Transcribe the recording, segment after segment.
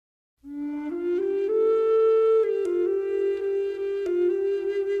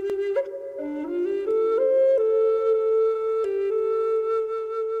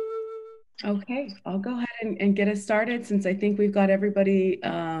Okay, I'll go ahead and get us started since I think we've got everybody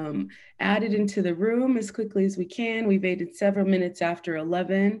added into the room as quickly as we can. We've waited several minutes after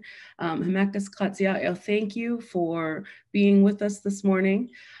 11. Hamakas Katsia'el, thank you for being with us this morning.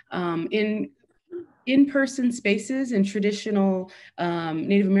 In-person spaces and traditional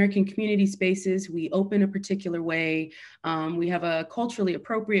Native American community spaces, we open a particular way. We have a culturally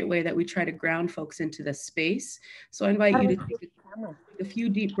appropriate way that we try to ground folks into the space. So I invite you to take a few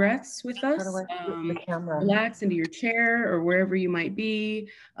deep breaths with us. Relax into your chair or wherever you might be.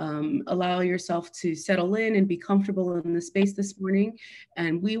 Allow yourself to settle in and be comfortable in the space this morning.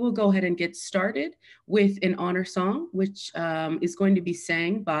 And we will go ahead and get started with an honor song, which is going to be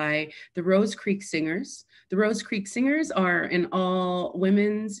sang by the Rose Creek Singers. The Rose Creek Singers are an all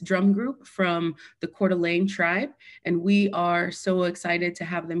women's drum group from the Coeur d'Alene tribe. And we are so excited to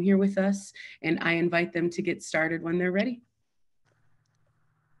have them here with us. And I invite them to get started when they're ready.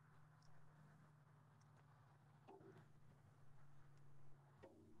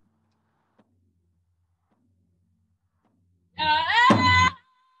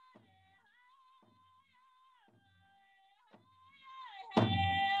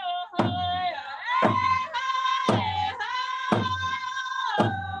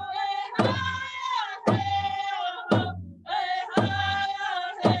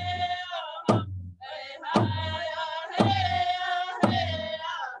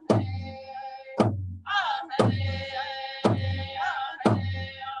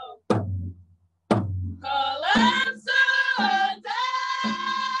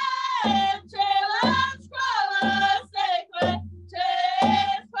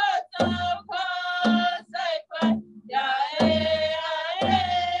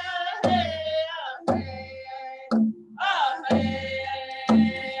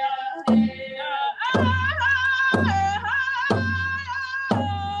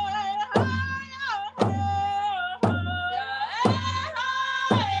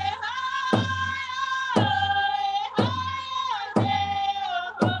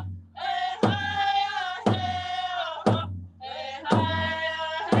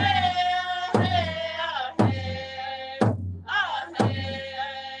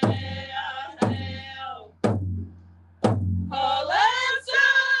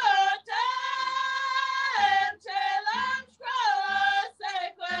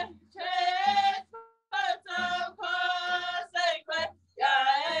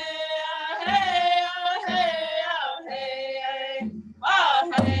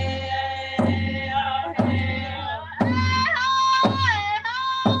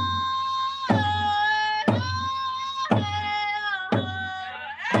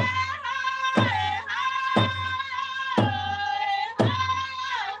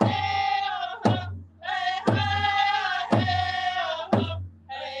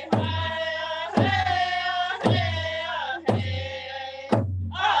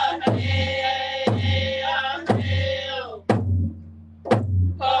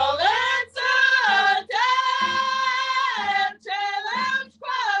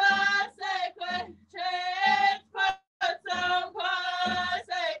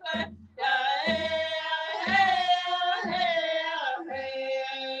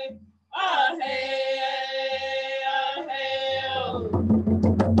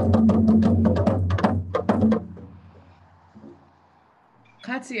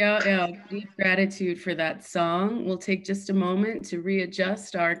 Deep gratitude for that song. We'll take just a moment to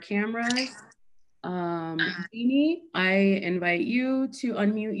readjust our cameras. Jeannie, I invite you to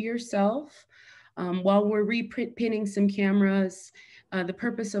unmute yourself. While we're repinning some cameras, the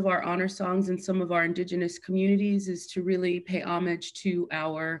purpose of our honor songs in some of our Indigenous communities is to really pay homage to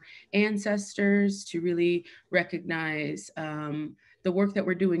our ancestors, to really recognize the work that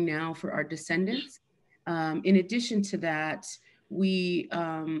we're doing now for our descendants. In addition to that, we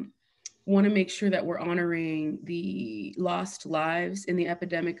want to make sure that we're honoring the lost lives in the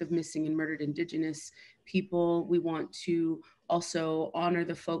epidemic of missing and murdered Indigenous people. We want to also honor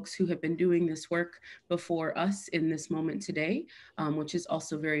the folks who have been doing this work before us in this moment today, which is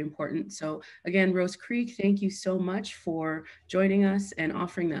also very important. So again, Rose Creek, thank you so much for joining us and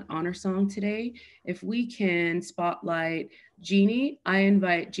offering that honor song today. If we can spotlight Jeannie, I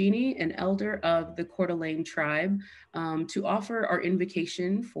invite Jeannie, an elder of the Coeur d'Alene tribe, to offer our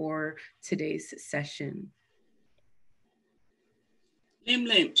invocation for today's session. Lim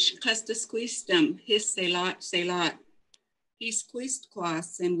Custa Squeestum, his Selat, he squeezed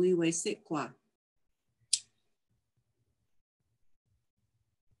quas and we way sit qua.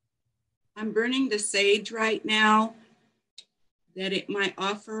 I'm burning the sage right now that it might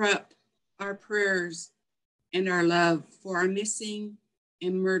offer up our prayers and our love for our missing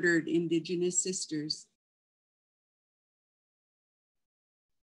and murdered Indigenous sisters.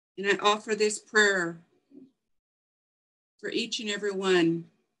 And I offer this prayer for each and every one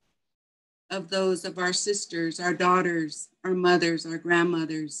of those of our sisters, our daughters, our mothers, our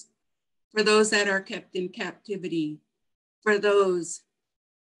grandmothers, for those that are kept in captivity, for those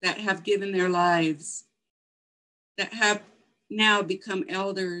that have given their lives, that have now become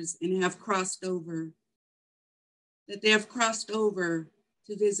elders and have crossed over, that they have crossed over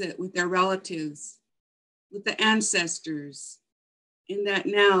to visit with their relatives, with the ancestors, and that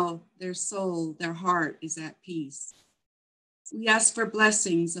now their soul, their heart is at peace. We ask for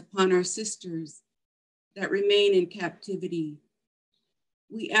blessings upon our sisters that remain in captivity.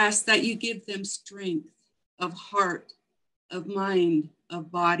 We ask that you give them strength of heart, of mind,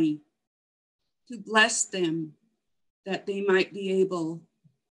 of body, to bless them, that they might be able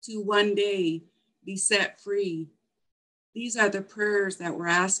to one day be set free. These are the prayers that we're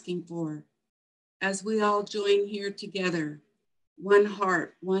asking for as we all join here together, one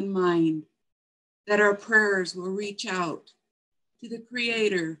heart, one mind, that our prayers will reach out to the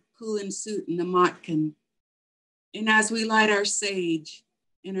Creator, Kulin Sut and the Motkin. And as we light our sage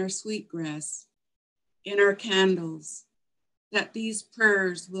and our sweetgrass and our candles, that these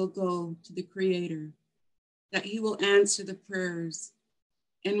prayers will go to the Creator, that He will answer the prayers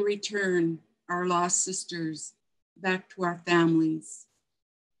and return our lost sisters back to our families.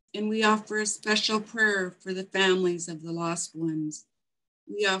 And we offer a special prayer for the families of the lost ones.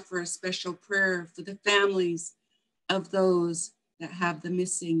 We offer a special prayer for the families of those that have the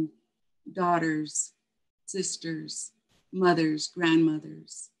missing daughters, sisters, mothers,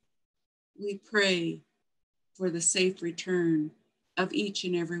 grandmothers. We pray for the safe return of each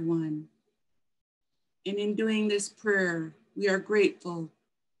and every one. And in doing this prayer, we are grateful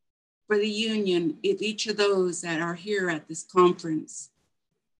for the union of each of those that are here at this conference,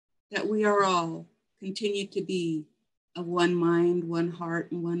 that we are all continue to be of one mind, one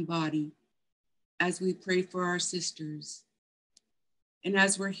heart, and one body as we pray for our sisters. And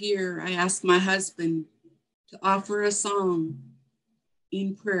as we're here, I ask my husband to offer a song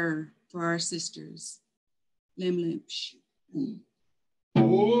in prayer for our sisters. Lem Limsh.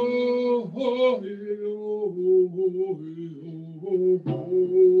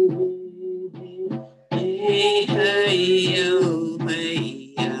 Hey, hey, yo,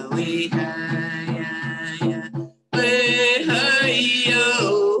 hey, yo, hey, hi, hey, hey,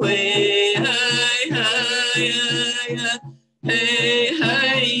 yo, hey, hi, hey,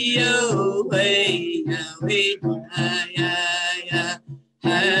 hey, yo, hey, yo, hey, hi,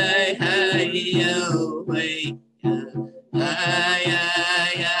 hey, hey, yo, hey, hi,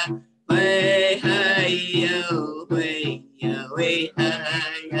 hey, hey, yo, hey, yo, hey,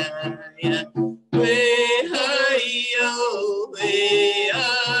 hi, way, hi, yo, way,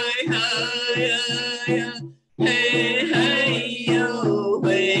 hi, hi, hey, hey, yo,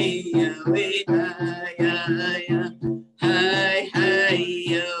 way, way, hi, hi, hi,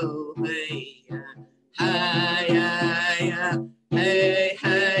 yo, way, hi, hey,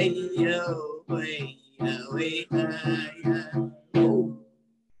 hey, yo, way, way, hi,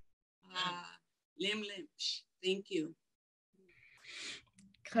 Lim Limsh. Thank you.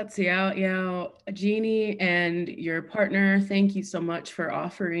 Katsiao, Yao, Jeannie, and your partner, thank you so much for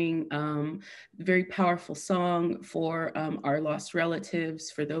offering a very powerful song for our lost relatives,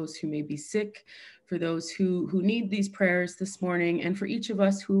 for those who may be sick, for those who need these prayers this morning, and for each of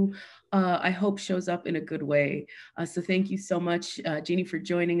us who I hope shows up in a good way. So thank you so much, Jeannie, for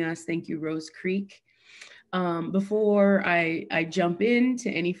joining us. Thank you, Rose Creek. Before I jump into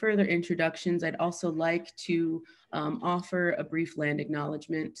any further introductions, I'd also like to offer a brief land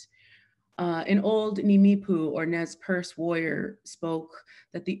acknowledgement. An old Nimipu or Nez Perce warrior spoke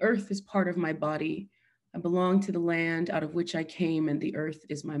that the earth is part of my body. I belong to the land out of which I came, and the earth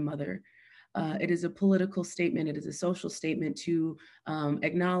is my mother. It is a political statement. It is a social statement to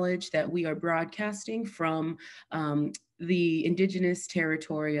acknowledge that we are broadcasting from the indigenous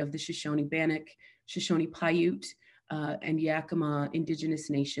territory of the Shoshone-Bannock, Shoshone-Paiute, and Yakima indigenous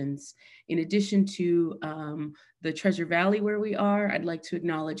nations. In addition to the Treasure Valley where we are, I'd like to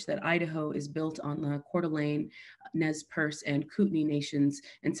acknowledge that Idaho is built on the Coeur d'Alene, Nez Perce, and Kootenai nations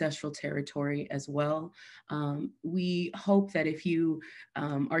ancestral territory as well. We hope that if you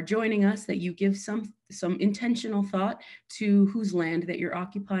are joining us, that you give some intentional thought to whose land that you're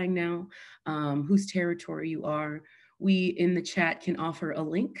occupying now, whose territory you are. We in the chat can offer a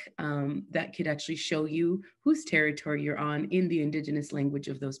link that could actually show you whose territory you're on in the indigenous language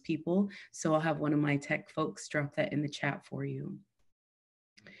of those people. So I'll have one of my tech folks drop that in the chat for you.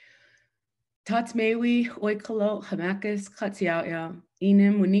 Tatsmewi, Oikalo, Hamakis, Katsiaoya.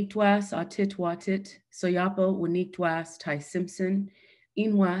 Enim Winikwas Atit Watit, Soyapo Winikwas Tai Simpson,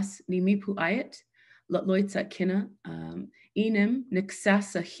 Inwas Nimipu Ayat, Lotloitsa Kina, Enim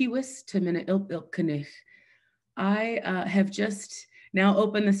Nixasa Hiwis Timina Ilkanich. I have just now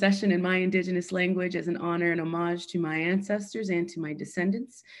opened the session in my Indigenous language as an honor and homage to my ancestors and to my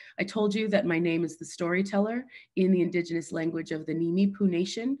descendants. I told you that my name is the storyteller in the Indigenous language of the Nimipu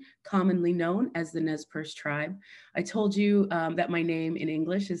Nation, commonly known as the Nez Perce tribe. I told you that my name in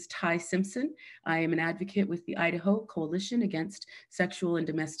English is Ty Simpson. I am an advocate with the Idaho Coalition Against Sexual and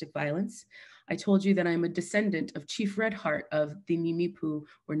Domestic Violence. I told you that I'm a descendant of Chief Red Heart of the Nimipu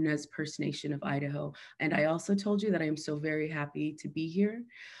or Nez Perce Nation of Idaho. And I also told you that I am so very happy to be here.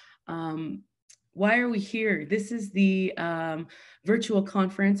 Why are we here? This is the virtual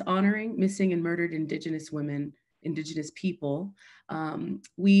conference honoring missing and murdered Indigenous women, Indigenous people.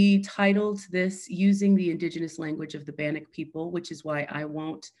 We titled this using the Indigenous language of the Bannock people, which is why I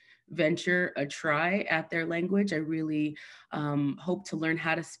won't venture a try at their language. I really hope to learn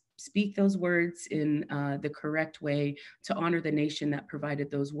how to speak those words in the correct way to honor the nation that provided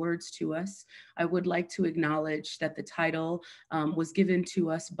those words to us. I would like to acknowledge that the title was given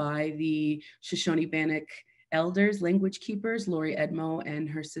to us by the Shoshone Bannock elders, language keepers, Lori Edmo and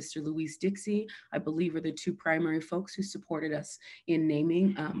her sister Louise Dixie, I believe are the two primary folks who supported us in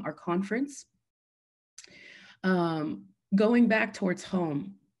naming our conference. Going back towards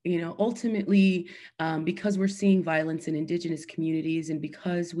home, ultimately, because we're seeing violence in Indigenous communities and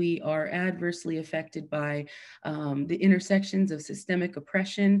because we are adversely affected by the intersections of systemic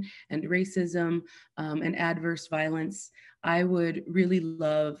oppression and racism and adverse violence, I would really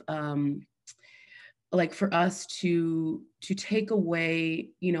love like for us to take away,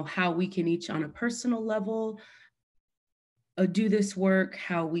 how we can each on a personal level do this work,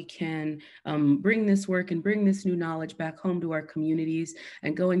 how we can bring this work and bring this new knowledge back home to our communities.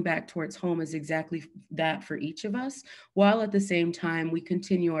 And going back towards home is exactly that for each of us, while at the same time we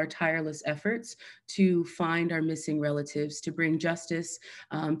continue our tireless efforts to find our missing relatives, to bring justice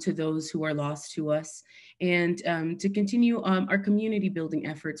to those who are lost to us, and to continue our community building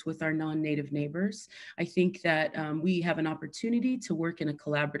efforts with our non-Native neighbors. I think that we have an opportunity to work in a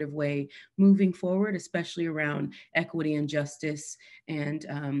collaborative way moving forward, especially around equity and justice and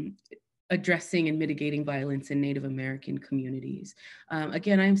addressing and mitigating violence in Native American communities.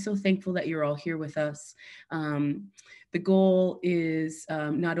 Again, I'm so thankful that you're all here with us. The goal is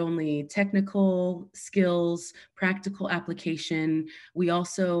not only technical skills, practical application, we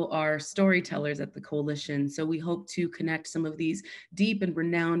also are storytellers at the Coalition. So we hope to connect some of these deep and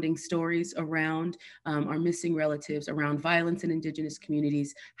renounding stories around our missing relatives, around violence in Indigenous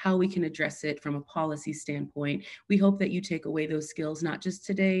communities, how we can address it from a policy standpoint. We hope that you take away those skills, not just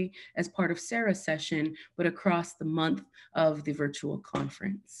today as part of Sarah's session, but across the month of the virtual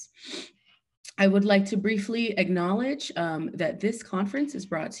conference. I would like to briefly acknowledge that this conference is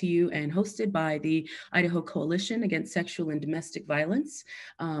brought to you and hosted by the Idaho Coalition Against Sexual and Domestic Violence.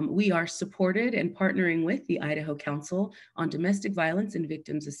 We are supported and partnering with the Idaho Council on Domestic Violence and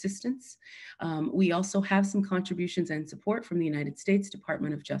Victims Assistance. We also have some contributions and support from the United States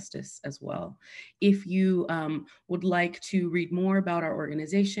Department of Justice as well. If you would like to read more about our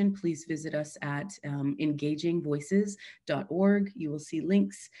organization, please visit us at engagingvoices.org. You will see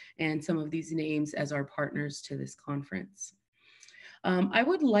links and some of these names as our partners to this conference. I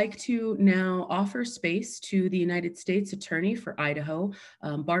would like to now offer space to the United States Attorney for Idaho,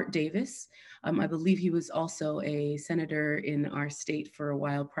 Bart Davis. I believe he was also a senator in our state for a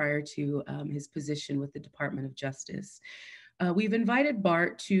while prior to his position with the Department of Justice. We've invited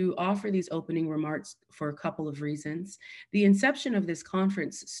Bart to offer these opening remarks for a couple of reasons. The inception of this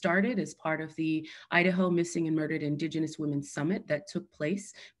conference started as part of the Idaho Missing and Murdered Indigenous Women Summit that took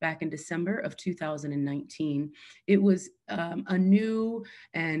place back in December of 2019. It was a new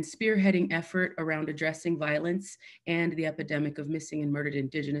and spearheading effort around addressing violence and the epidemic of missing and murdered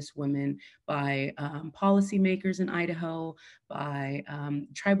Indigenous women by policymakers in Idaho, by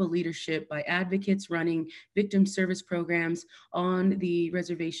tribal leadership, by advocates running victim service programs on the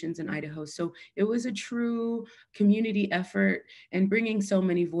reservations in Idaho. So it was a true community effort, and bringing so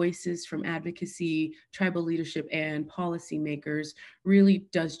many voices from advocacy, tribal leadership, and policymakers really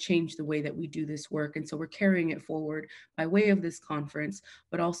does change the way that we do this work. And so we're carrying it forward by way of this conference,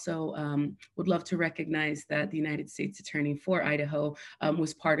 but also would love to recognize that the United States Attorney for Idaho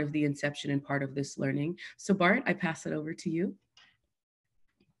was part of the inception and part of this learning. So Bart, I pass it over to you.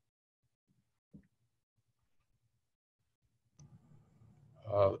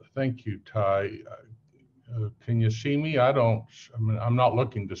 Thank you, Ty. Can you see me? I'm not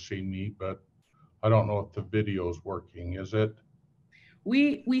looking to see me, but I don't know if the video is working. Is it?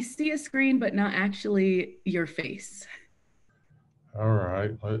 We see a screen, but not actually your face. All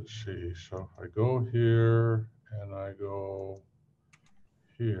right, let's see. So if I go here and I go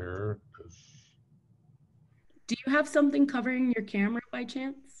here, Do you have something covering your camera by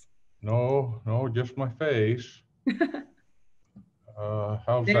chance? no, just my face.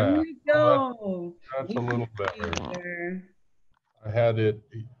 How's There that? we Oh, go. that's We a can little see better. you there. I had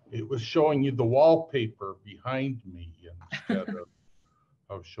it was showing you the wallpaper behind me instead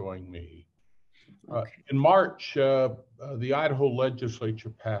of showing me. Okay. In March, the Idaho legislature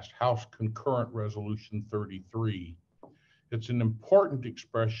passed House Concurrent Resolution 33. It's an important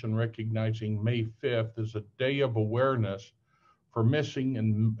expression recognizing May 5th as a day of awareness for missing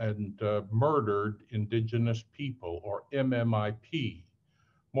and murdered Indigenous people, or MMIP.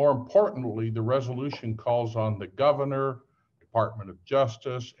 More importantly, the resolution calls on the governor, Department of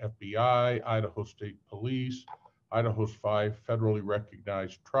Justice, FBI, Idaho State Police, Idaho's 5 federally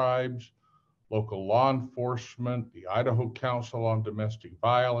recognized tribes, local law enforcement, the Idaho Council on Domestic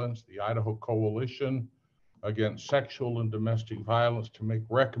Violence, the Idaho Coalition Against Sexual and Domestic Violence to make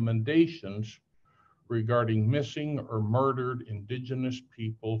recommendations regarding missing or murdered Indigenous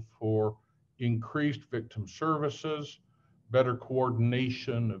people for increased victim services, better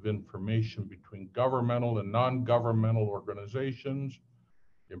coordination of information between governmental and non-governmental organizations,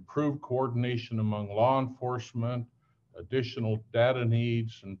 improved coordination among law enforcement, additional data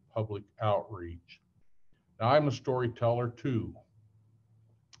needs, and public outreach. Now, I'm a storyteller too,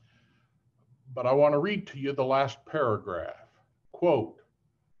 but I want to read to you the last paragraph. Quote,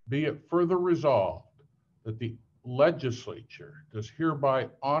 "Be it further resolved that the legislature does hereby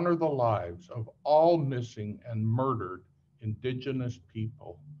honor the lives of all missing and murdered Indigenous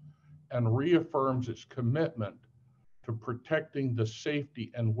people and reaffirms its commitment to protecting the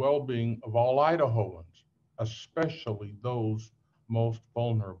safety and well-being of all Idahoans, especially those most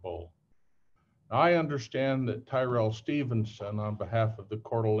vulnerable." I understand that Tyrell Stevenson, on behalf of the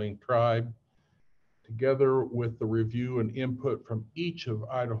Coeur d'Alene tribe, together with the review and input from each of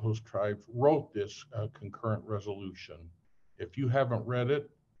Idaho's tribes, wrote this concurrent resolution. If you haven't read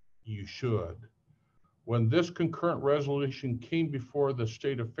it, you should. When this concurrent resolution came before the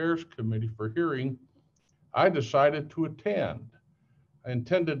State Affairs Committee for hearing, I decided to attend. I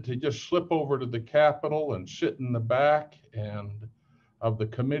intended to just slip over to the Capitol and sit in the back of the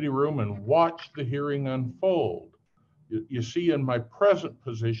committee room and watch the hearing unfold. You see, in my present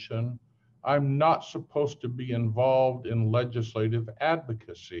position, I'm not supposed to be involved in legislative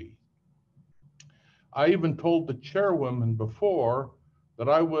advocacy. I even told the chairwoman before that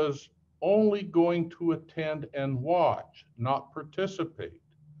I was only going to attend and watch, not participate.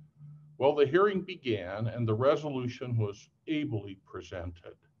 Well, the hearing began and the resolution was ably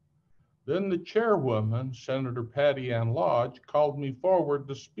presented. Then the chairwoman, Senator Patty Ann Lodge, called me forward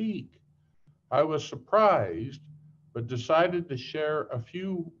to speak. I was surprised, but decided to share a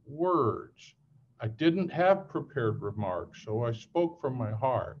few words. I didn't have prepared remarks, so I spoke from my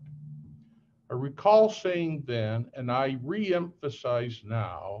heart. I recall saying then, and I re-emphasize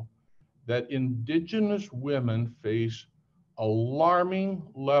now, that Indigenous women face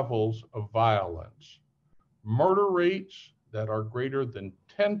alarming levels of violence, murder rates that are greater than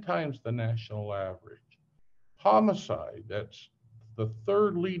 10 times the national average, homicide, that's the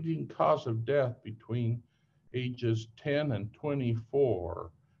third leading cause of death between ages 10 and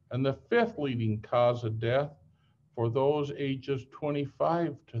 24, and the fifth leading cause of death for those ages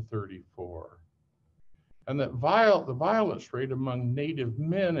 25 to 34. And that the violence rate among Native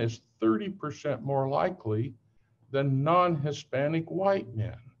men is 30% more likely than non-Hispanic white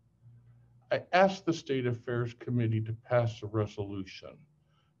men. I asked the State Affairs Committee to pass a resolution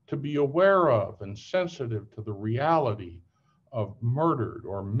to be aware of and sensitive to the reality of murdered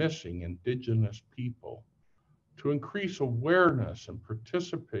or missing Indigenous people, to increase awareness and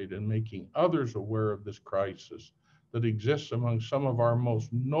participate in making others aware of this crisis that exists among some of our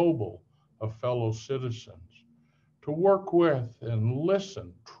most noble of fellow citizens, to work with and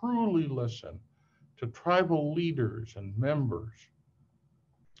listen, truly listen, to tribal leaders and members,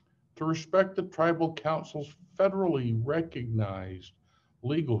 to respect the tribal council's federally recognized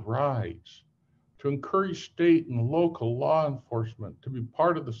legal rights, to encourage state and local law enforcement to be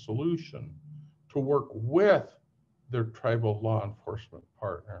part of the solution, to work with their tribal law enforcement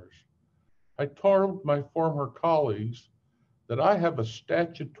partners. I told my former colleagues that I have a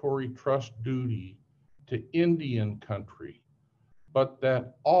statutory trust duty to Indian country, but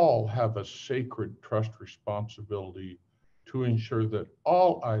that all have a sacred trust responsibility to ensure that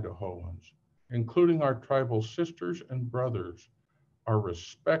all Idahoans, including our tribal sisters and brothers, are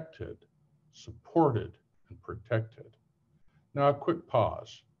respected, supported, and protected. Now, a quick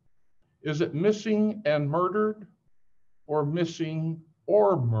pause. Is it missing and murdered, or missing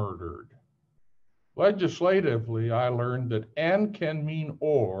or murdered? Legislatively, I learned that and can mean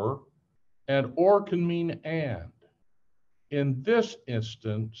and or can mean and. In this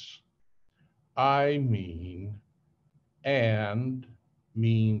instance, I mean and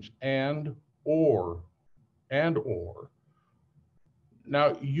means and or.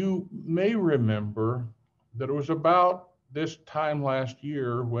 Now, you may remember that it was about this time last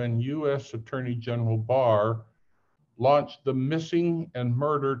year when U.S. Attorney General Barr launched the Missing and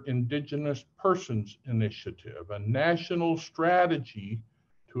Murdered Indigenous Persons Initiative, a national strategy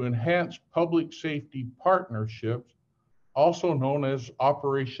to enhance public safety partnerships, also known as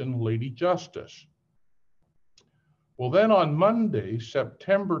Operation Lady Justice. Well, then on Monday,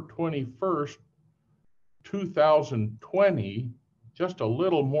 September 21st, 2020, just a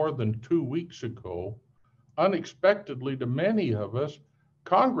little more than 2 weeks ago, unexpectedly to many of us,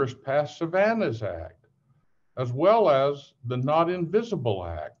 Congress passed Savannah's Act, as well as the Not Invisible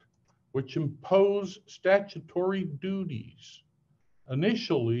Act, which impose statutory duties.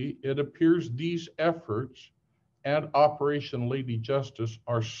 Initially, it appears these efforts and Operation Lady Justice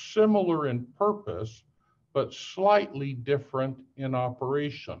are similar in purpose, but slightly different in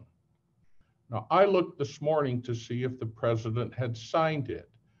operation. Now, I looked this morning to see if the president had signed it.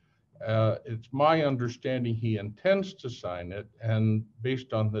 It's my understanding he intends to sign it, and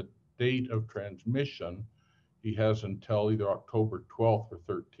based on the date of transmission, he has until either October 12th or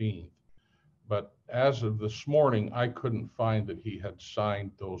 13th. But as of this morning, I couldn't find that he had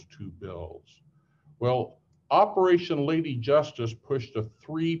signed those two bills. Well, Operation Lady Justice pushed a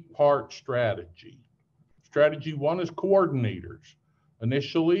three-part strategy. Strategy one is coordinators.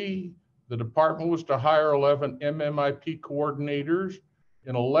 Initially, the department was to hire 11 MMIP coordinators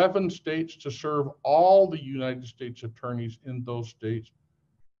in 11 states to serve all the United States attorneys in those states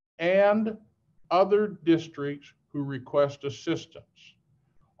and other districts who request assistance.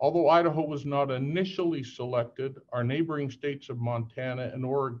 Although Idaho was not initially selected, our neighboring states of Montana and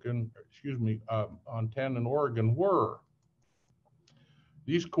Oregon were.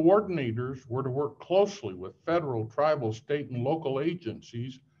 These coordinators were to work closely with federal, tribal, state, and local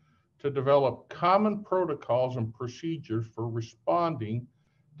agencies to develop common protocols and procedures for responding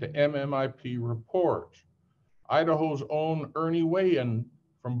to MMIP reports. Idaho's own Ernie Wayan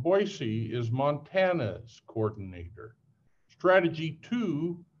from Boise is Montana's coordinator. Strategy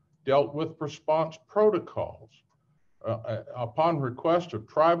 2 dealt with response protocols. Upon request of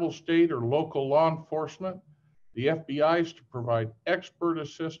tribal, state, or local law enforcement, the FBI is to provide expert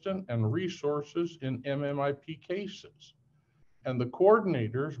assistance and resources in MMIP cases. And the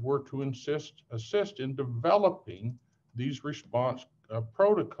coordinators were to assist in developing these response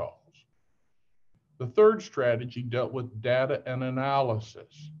protocols. The third strategy dealt with data and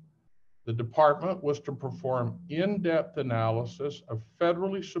analysis. The department was to perform in-depth analysis of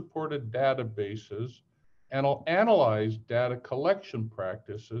federally supported databases and analyze data collection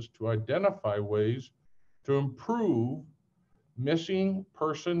practices to identify ways to improve missing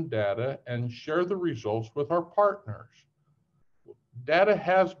person data and share the results with our partners. Data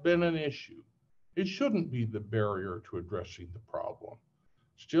has been an issue. It shouldn't be the barrier to addressing the problem.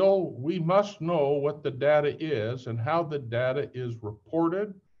 Still, we must know what the data is and how the data is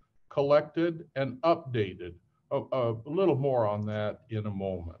reported, collected, and updated. A little more on that in a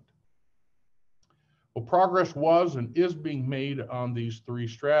moment. Well, progress was and is being made on these three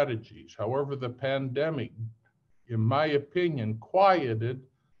strategies. However, the pandemic, in my opinion, quieted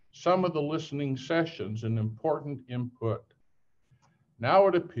some of the listening sessions and important input. Now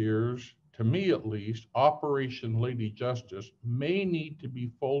it appears, to me at least, Operation Lady Justice may need to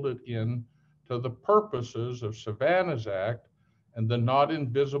be folded in to the purposes of Savannah's Act and the Not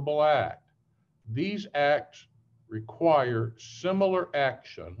Invisible Act. These acts require similar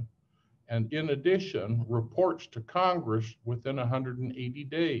action and, in addition, reports to Congress within 180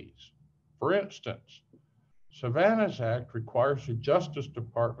 days. For instance, Savannah's Act requires the Justice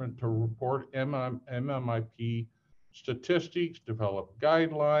Department to report MMIP statistics, develop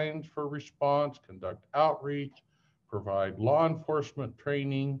guidelines for response, conduct outreach, provide law enforcement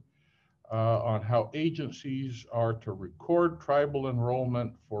training on how agencies are to record tribal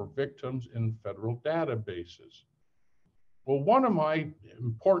enrollment for victims in federal databases. Well, one of my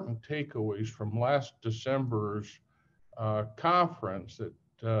important takeaways from last December's conference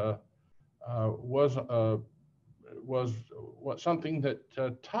that was something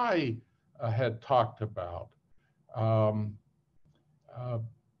that Ty had talked about,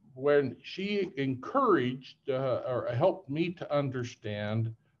 when she encouraged or helped me to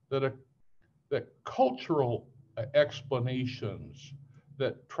understand that that cultural explanations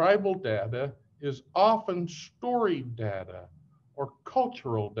that tribal data is often storied data or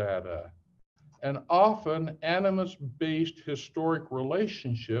cultural data, and often animus-based historic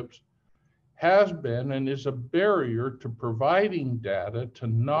relationships has been and is a barrier to providing data to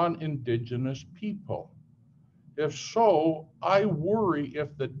non-Indigenous people. If so, I worry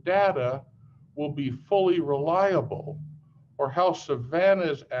if the data will be fully reliable, or how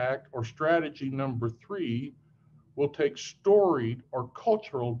Savannah's Act or strategy number 3 will take storied or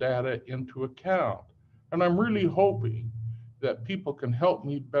cultural data into account. And I'm really hoping that people can help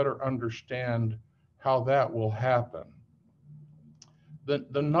me better understand how that will happen.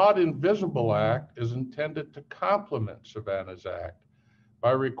 The Not Invisible Act is intended to complement Savannah's Act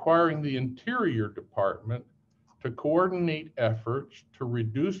by requiring the Interior Department to coordinate efforts to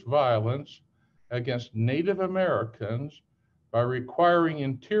reduce violence against Native Americans by requiring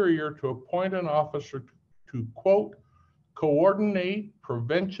Interior to appoint an officer to, quote, coordinate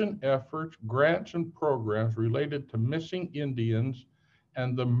prevention efforts, grants, and programs related to missing Indians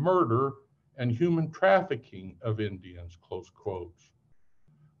and the murder and human trafficking of Indians, close quotes.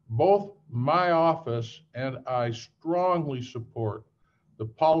 Both my office and I strongly support the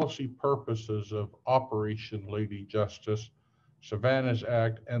policy purposes of Operation Lady Justice, Savannah's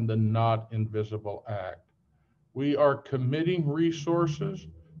Act, and the Not Invisible Act. We are committing resources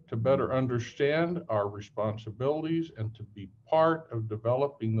to better understand our responsibilities and to be part of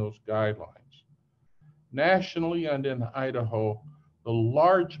developing those guidelines. Nationally and in Idaho, the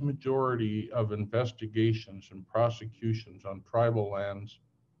large majority of investigations and prosecutions on tribal lands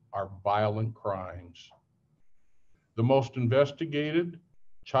are violent crimes. The most investigated: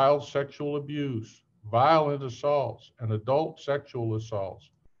 child sexual abuse, violent assaults, and adult sexual assaults,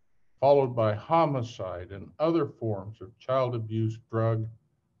 followed by homicide and other forms of child abuse, drug,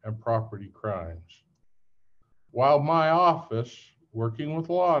 and property crimes. While my office, working with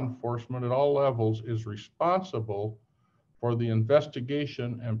law enforcement at all levels, is responsible for the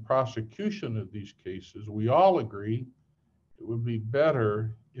investigation and prosecution of these cases, we all agree it would be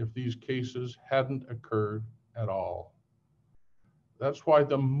better if these cases hadn't occurred at all. That's why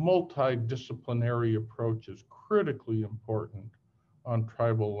the multidisciplinary approach is critically important on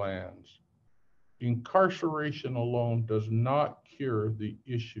tribal lands. Incarceration alone does not cure the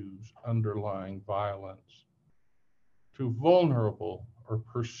issues underlying violence. To vulnerable or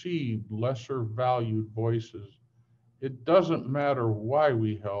perceived lesser valued voices, it doesn't matter why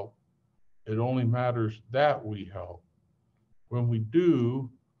we help, it only matters that we help. When we do,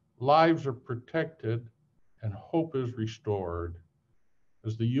 lives are protected and hope is restored.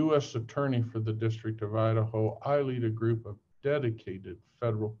 As the U.S. Attorney for the District of Idaho, I lead a group of dedicated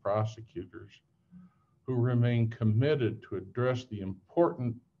federal prosecutors who remain committed to address the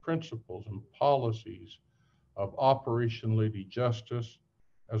important principles and policies of Operation Lady Justice,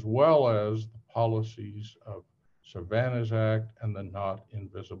 as well as the policies of Savannah's Act and the Not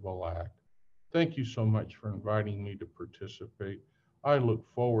Invisible Act. Thank you so much for inviting me to participate. I look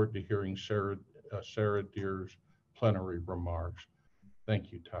forward to hearing Sarah Deer's plenary remarks.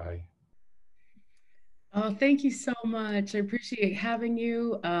 Thank you, Ty. Oh, thank you so much. I appreciate having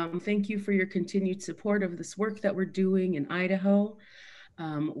you. Thank you for your continued support of this work that we're doing in Idaho.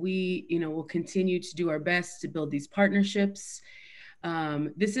 We, will continue to do our best to build these partnerships.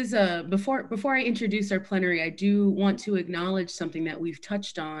 This is before I introduce our plenary, I do want to acknowledge something that we've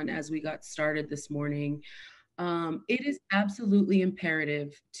touched on as we got started this morning. It is absolutely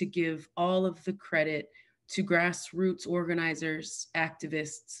imperative to give all of the credit to grassroots organizers,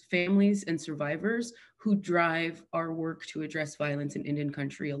 activists, families, and survivors who drive our work to address violence in Indian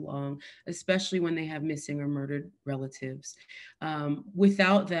country along, especially when they have missing or murdered relatives.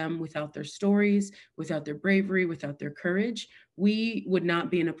 Without them, without their stories, without their bravery, without their courage, we would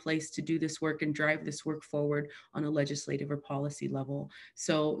not be in a place to do this work and drive this work forward on a legislative or policy level.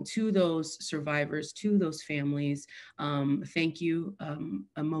 So to those survivors, to those families, thank you.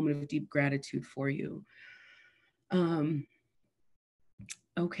 A moment of deep gratitude for you.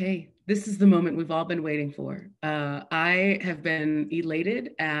 Okay, this is the moment we've all been waiting for. I have been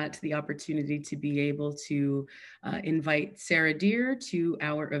elated at the opportunity to be able to invite Sarah Deer to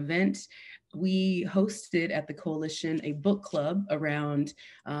our event. We hosted at the Coalition a book club around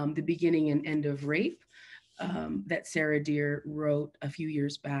the beginning and end of rape that Sarah Deer wrote a few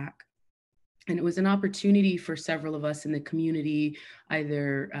years back. And it was an opportunity for several of us in the community,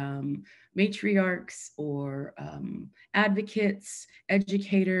 either matriarchs or advocates,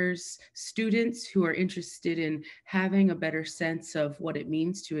 educators, students who are interested in having a better sense of what it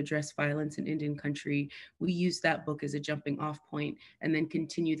means to address violence in Indian country, we use that book as a jumping off point and then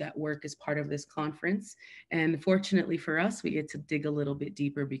continue that work as part of this conference. And fortunately for us, we get to dig a little bit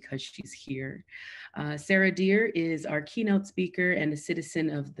deeper because she's here. Sarah Deer is our keynote speaker and a citizen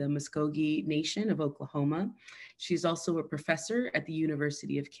of the Muscogee Nation of Oklahoma. She's also a professor at the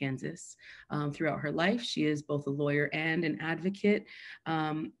University of Kansas. Throughout her life, she is both a lawyer and an advocate.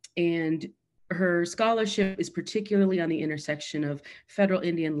 And her scholarship is particularly on the intersection of federal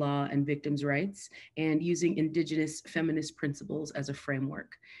Indian law and victims' rights and using Indigenous feminist principles as a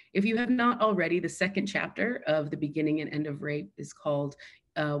framework. If you have not already, the second chapter of The Beginning and End of Rape is called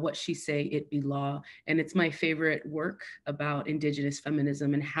What She Say, It Be Law. And it's my favorite work about Indigenous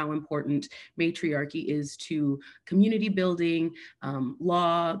feminism and how important matriarchy is to community building,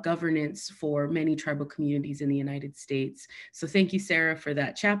 law, governance for many tribal communities in the United States. So thank you, Sarah, for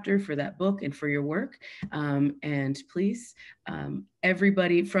that chapter, for that book, and for your work. And please,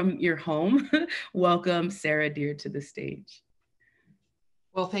 everybody from your home, welcome Sarah Deer to the stage.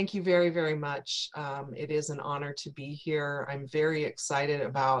 Well, thank you very, very much. It is an honor to be here. I'm very excited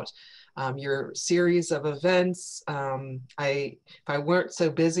about your series of events. If I weren't so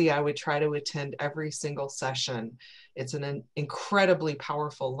busy, I would try to attend every single session. It's an incredibly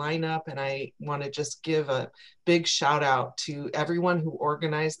powerful lineup, and I want to just give a big shout out to everyone who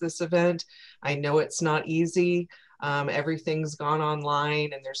organized this event. I know it's not easy. Everything's gone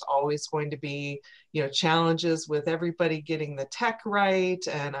online, and there's always going to be, challenges with everybody getting the tech right.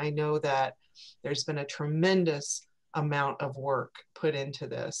 And I know that there's been a tremendous amount of work put into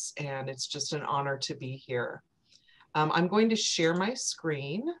this, and it's just an honor to be here. I'm going to share my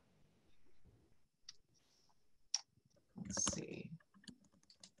screen. Let's see.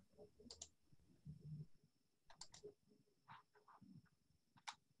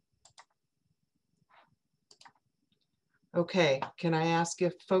 Okay, can I ask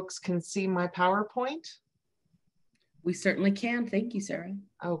if folks can see my PowerPoint? We certainly can. Thank you, Sarah.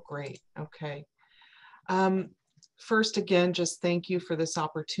 Oh, great. Okay. First, again, just thank you for this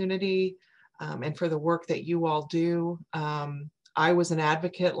opportunity and for the work that you all do. I was an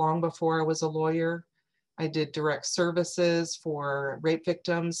advocate long before I was a lawyer. I did direct services for rape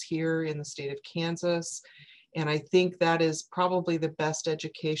victims here in the state of Kansas. And I think that is probably the best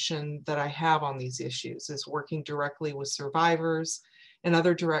education that I have on these issues, is working directly with survivors and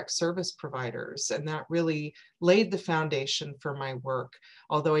other direct service providers. And that really laid the foundation for my work.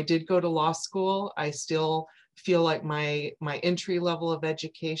 Although I did go to law school, I still feel like my entry level of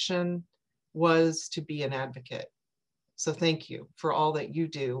education was to be an advocate. So thank you for all that you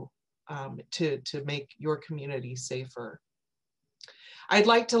do to make your community safer. I'd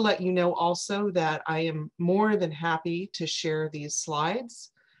like to let you know also that I am more than happy to share these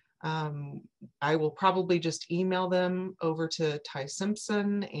slides. I will probably just email them over to Ty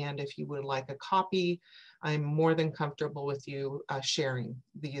Simpson, and if you would like a copy, I'm more than comfortable with you sharing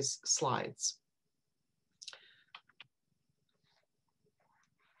these slides.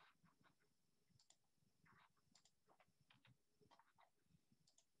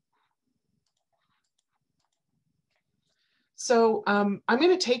 So I'm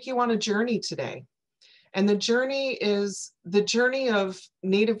going to take you on a journey today. And the journey is the journey of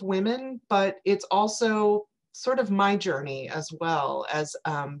Native women, but it's also sort of my journey as well, as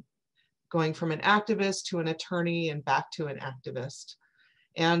going from an activist to an attorney and back to an activist.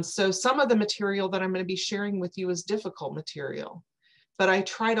 And so some of the material that I'm going to be sharing with you is difficult material, but I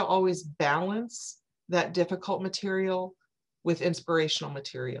try to always balance that difficult material with inspirational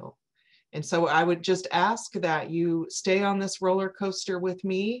material. And so I would just ask that you stay on this roller coaster with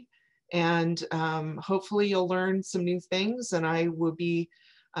me, and hopefully you'll learn some new things, and I will be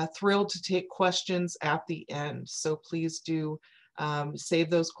thrilled to take questions at the end. So please do save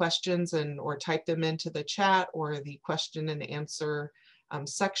those questions or type them into the chat or the question and answer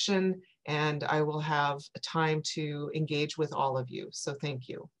section, and I will have time to engage with all of you. So thank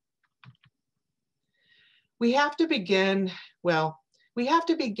you. We have to begin, well, we have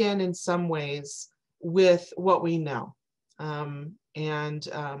to begin in some ways with what we know.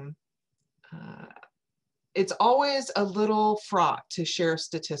 It's always a little fraught to share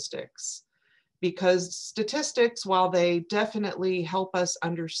statistics, because statistics, while they definitely help us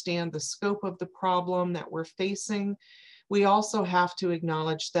understand the scope of the problem that we're facing, we also have to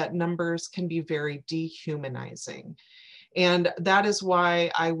acknowledge that numbers can be very dehumanizing. And that is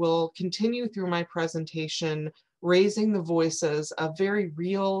why I will continue through my presentation raising the voices of very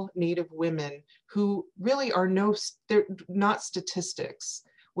real Native women who really are they're not statistics.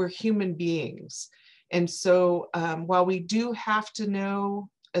 We're human beings. And so while we do have to know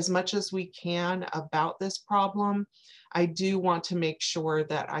as much as we can about this problem, I do want to make sure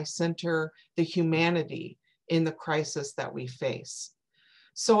that I center the humanity in the crisis that we face.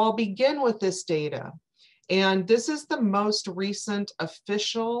 So I'll begin with this data. And this is the most recent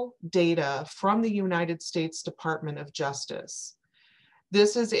official data from the United States Department of Justice.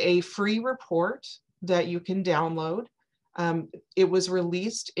 This is a free report that you can download. It was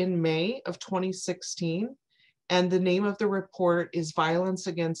released in May of 2016, and the name of the report is Violence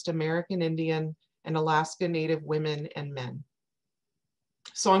Against American Indian and Alaska Native Women and Men.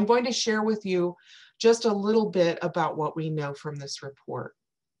 So I'm going to share with you just a little bit about what we know from this report.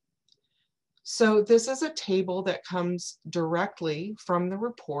 So this is a table that comes directly from the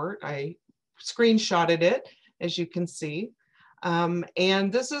report. I screenshotted it, as you can see.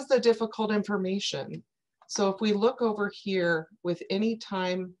 And this is the difficult information. So if we look over here with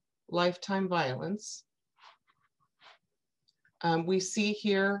anytime lifetime violence, we see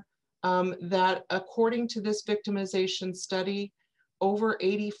here that according to this victimization study, over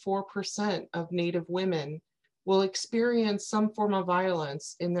 84% of Native women will experience some form of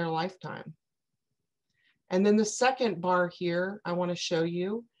violence in their lifetime. And then the second bar here, I want to show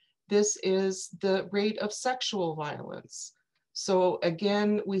you, this is the rate of sexual violence. So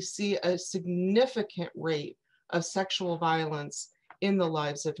again, we see a significant rate of sexual violence in the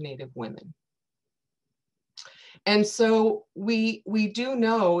lives of Native women. And so we do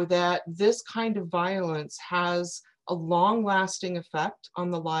know that this kind of violence has a long-lasting effect on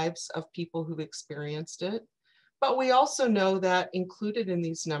the lives of people who've experienced it. But we also know that included in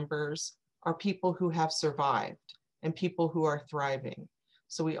these numbers are people who have survived and people who are thriving.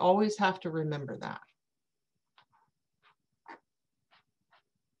 So we always have to remember that.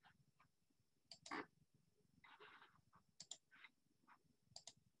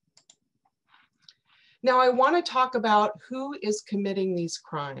 Now I want to talk about who is committing these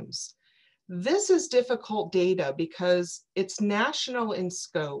crimes. This is difficult data because it's national in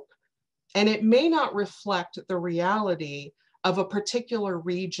scope, and it may not reflect the reality of a particular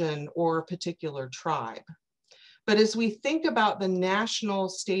region or a particular tribe. But as we think about the national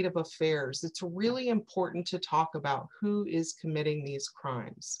state of affairs, it's really important to talk about who is committing these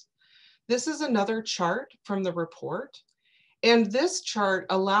crimes. This is another chart from the report, and this chart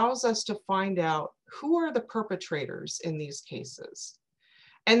allows us to find out who are the perpetrators in these cases.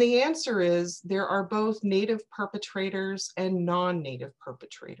 And the answer is there are both Native perpetrators and non-Native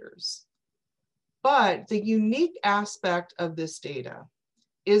perpetrators. But the unique aspect of this data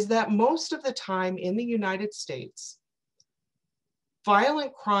is that most of the time in the United States,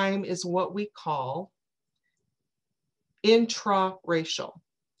 violent crime is what we call intraracial.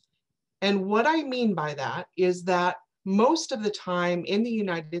 And what I mean by that is that most of the time in the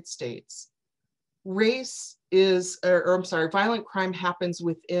United States, violent crime happens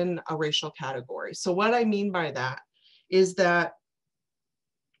within a racial category. So what I mean by that is that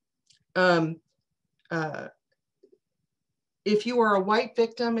if you are a white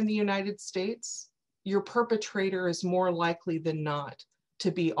victim in the United States, your perpetrator is more likely than not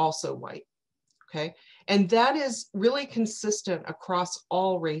to be also white, okay? And that is really consistent across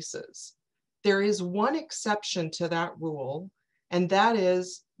all races. There is one exception to that rule, and that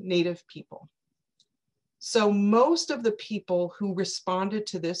is Native people. So most of the people who responded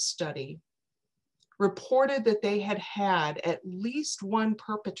to this study reported that they had had at least one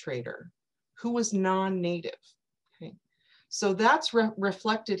perpetrator who was non-Native. Okay? So that's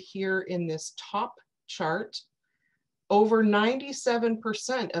reflected here in this top chart. Over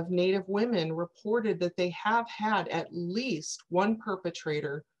 97% of Native women reported that they have had at least one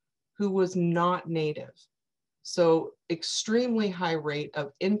perpetrator who was not Native. So extremely high rate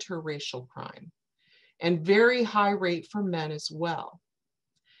of interracial crime, and very high rate for men as well.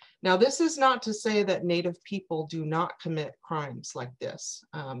 Now, this is not to say that Native people do not commit crimes like this.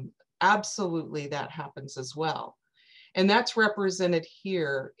 Absolutely, that happens as well. And that's represented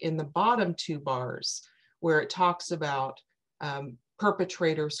here in the bottom two bars, where it talks about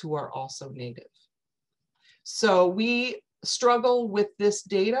perpetrators who are also Native. So we struggle with this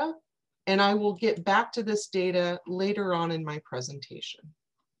data, and I will get back to this data later on in my presentation.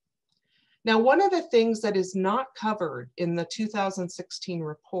 Now, one of the things that is not covered in the 2016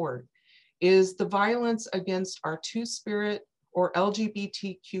 report is the violence against our Two-Spirit or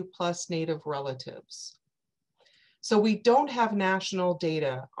LGBTQ plus Native relatives. So we don't have national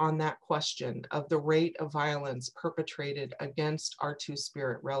data on that question of the rate of violence perpetrated against our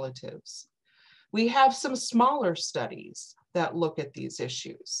Two-Spirit relatives. We have some smaller studies that look at these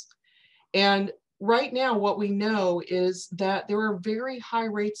issues. And right now, what we know is that there are very high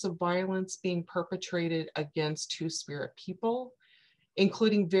rates of violence being perpetrated against Two-Spirit people,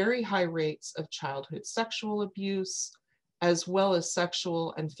 including very high rates of childhood sexual abuse, as well as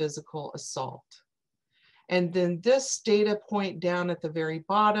sexual and physical assault. And then this data point down at the very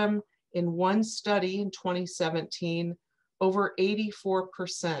bottom, in one study in 2017, over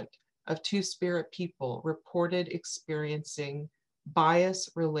 84% of Two-Spirit people reported experiencing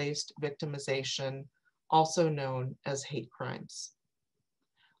bias-related victimization, also known as hate crimes.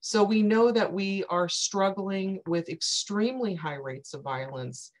 So we know that we are struggling with extremely high rates of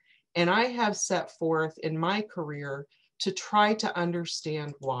violence, and I have set forth in my career to try to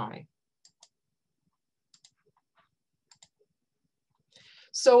understand why.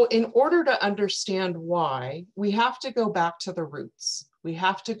 So in order to understand why, we have to go back to the roots. We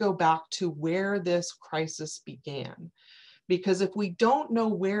have to go back to where this crisis began. Because if we don't know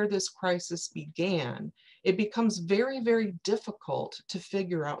where this crisis began, it becomes very, very difficult to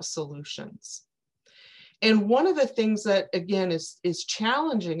figure out solutions. And one of the things that, again, is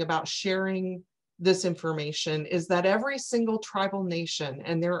challenging about sharing this information is that every single tribal nation,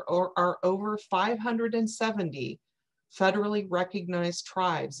 and there are over 570 federally recognized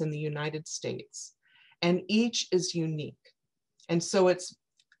tribes in the United States, and each is unique. And so it's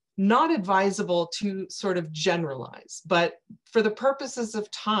not advisable to sort of generalize, but for the purposes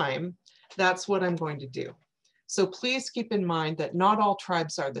of time, that's what I'm going to do. So please keep in mind that not all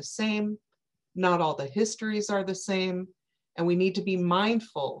tribes are the same, not all the histories are the same, and we need to be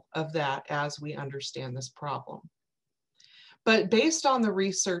mindful of that as we understand this problem. But based on the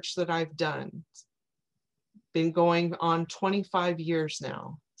research that I've done, been going on 25 years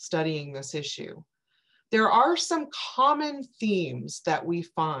now studying this issue, there are some common themes that we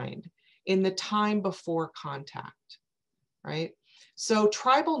find in the time before contact, right? So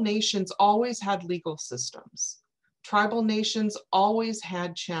tribal nations always had legal systems. Tribal nations always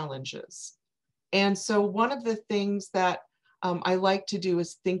had challenges. And so one of the things that I like to do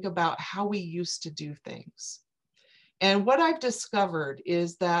is think about how we used to do things. And what I've discovered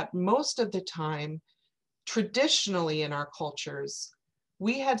is that most of the time, traditionally in our cultures,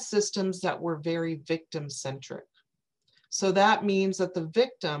 we had systems that were very victim-centric. So that means that the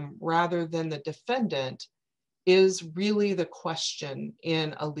victim, rather than the defendant, is really the question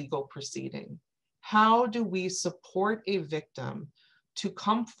in a legal proceeding. How do we support a victim to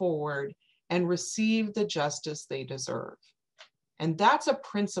come forward and receive the justice they deserve? And that's a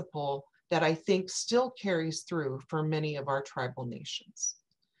principle that I think still carries through for many of our tribal nations.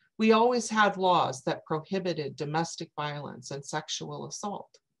 We always had laws that prohibited domestic violence and sexual assault.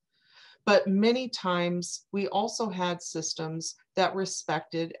 But many times we also had systems that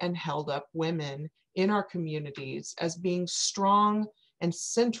respected and held up women in our communities as being strong and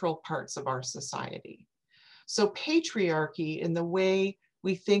central parts of our society. So patriarchy, in the way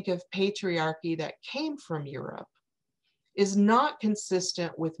we think of patriarchy that came from Europe, is not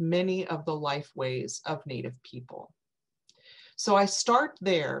consistent with many of the life ways of Native people. So I start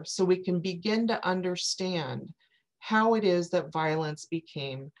there so we can begin to understand how it is that violence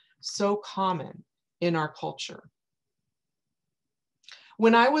became so common in our culture.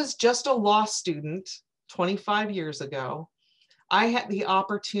 When I was just a law student 25 years ago, I had the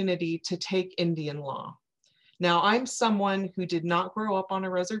opportunity to take Indian law. Now, I'm someone who did not grow up on a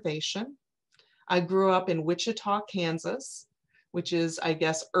reservation. I grew up in Wichita, Kansas, which is, I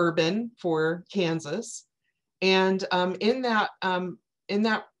guess, urban for Kansas. And in that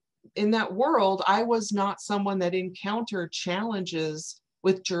world, I was not someone that encountered challenges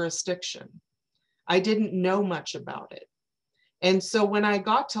with jurisdiction. I didn't know much about it. And so when I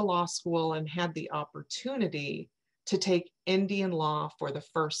got to law school and had the opportunity to take Indian law for the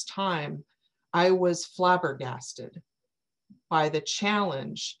first time, I was flabbergasted by the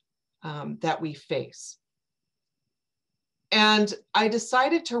challenge that we face. And I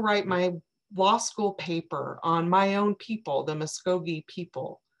decided to write my law school paper on my own people, the Muscogee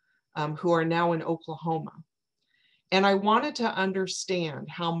people, who are now in Oklahoma. And I wanted to understand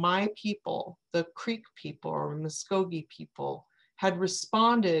how my people, the Creek people or Muscogee people, had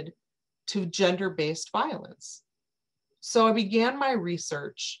responded to gender-based violence. So I began my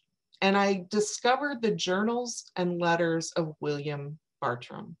research and I discovered the journals and letters of William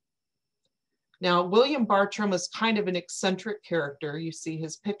Bartram. Now, William Bartram was kind of an eccentric character. You see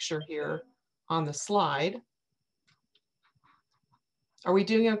his picture here on the slide. Are we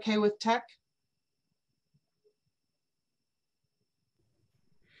doing okay with tech?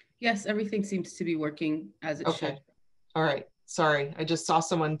 Yes, everything seems to be working as it should. All right. Sorry, I just saw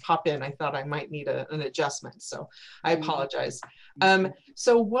someone pop in. I thought I might need an adjustment, so I apologize.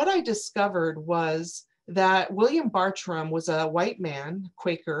 So what I discovered was that William Bartram was a white man,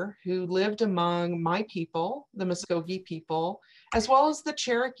 Quaker, who lived among my people, the Muscogee people, as well as the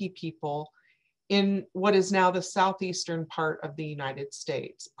Cherokee people in what is now the southeastern part of the United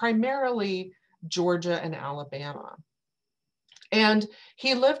States, primarily Georgia and Alabama. And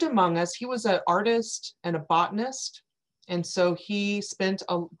he lived among us. He was an artist and a botanist. And so he spent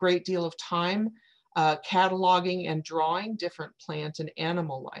a great deal of time cataloging and drawing different plant and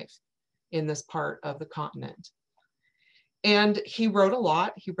animal life in this part of the continent. And he wrote a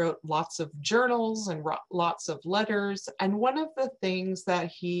lot. He wrote lots of journals and lots of letters. And one of the things that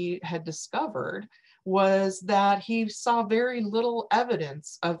he had discovered was that he saw very little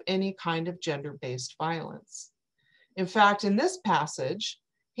evidence of any kind of gender-based violence. In fact, in this passage,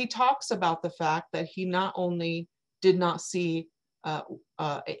 he talks about the fact that he not only did not see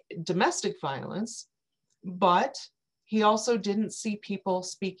domestic violence, but he also didn't see people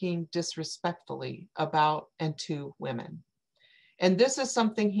speaking disrespectfully about and to women. And this is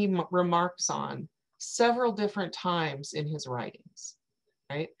something he remarks on several different times in his writings,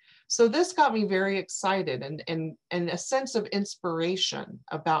 right? So this got me very excited and a sense of inspiration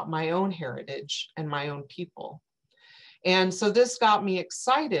about my own heritage and my own people. And so this got me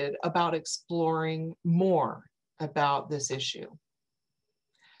excited about exploring more about this issue.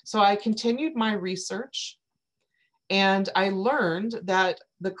 So I continued my research, and I learned that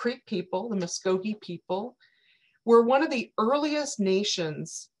the Creek people, the Muscogee people, were one of the earliest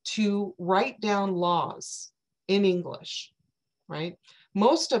nations to write down laws in English, right?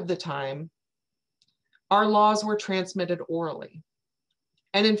 Most of the time, our laws were transmitted orally.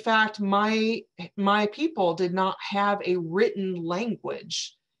 And in fact, my people did not have a written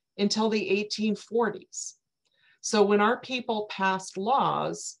language until the 1840s. So when our people passed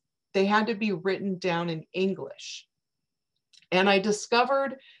laws, they had to be written down in English. And I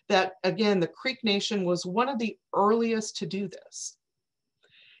discovered that, again, the Creek Nation was one of the earliest to do this.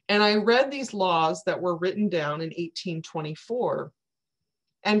 And I read these laws that were written down in 1824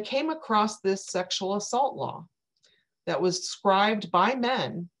 and came across this sexual assault law that was scribed by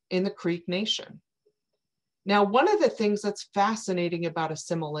men in the Creek Nation. Now, one of the things that's fascinating about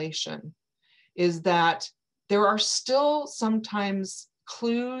assimilation is that there are still sometimes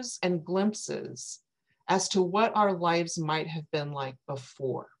clues and glimpses as to what our lives might have been like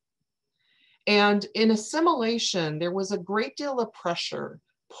before. And in assimilation, there was a great deal of pressure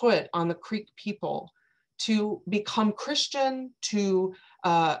put on the Creek people to become Christian, to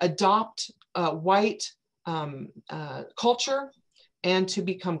adopt white culture, and to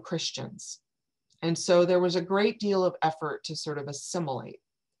become Christians. And so there was a great deal of effort to sort of assimilate.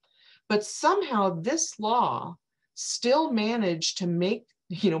 But somehow this law still managed to make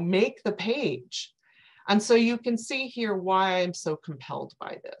the page. And so you can see here why I'm so compelled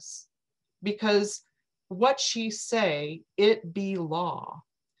by this. Because what she say, it be law,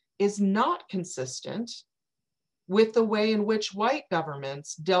 is not consistent with the way in which white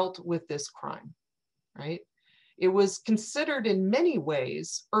governments dealt with this crime, right? It was considered in many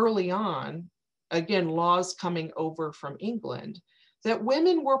ways early on, again, laws coming over from England, that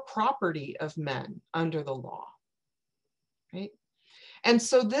women were property of men under the law, right? And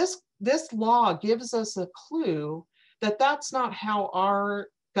so this law gives us a clue that that's not how our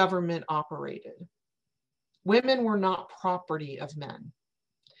government operated. Women were not property of men.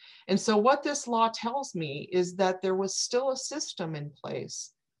 And so what this law tells me is that there was still a system in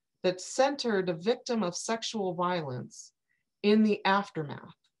place that centered a victim of sexual violence in the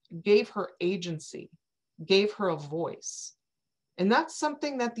aftermath, gave her agency, gave her a voice. And that's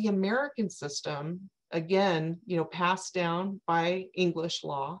something that the American system, again, passed down by English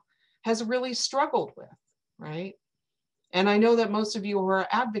law, has really struggled with, right? And I know that most of you who are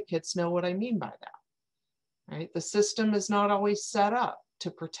advocates know what I mean by that, right? The system is not always set up to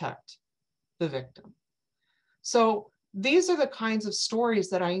protect the victim. So these are the kinds of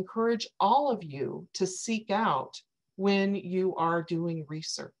stories that I encourage all of you to seek out when you are doing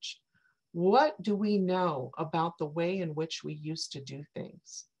research. What do we know about the way in which we used to do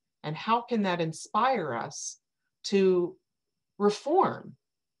things? And how can that inspire us to reform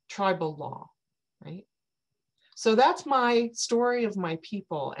tribal law, right? So that's my story of my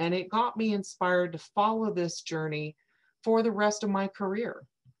people, and it got me inspired to follow this journey for the rest of my career.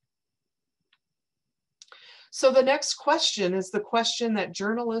 So the next question is the question that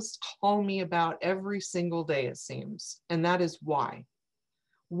journalists call me about every single day, it seems, and that is why?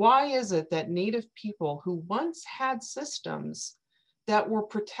 Why is it that Native people who once had systems that were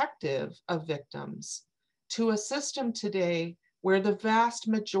protective of victims to a system today where the vast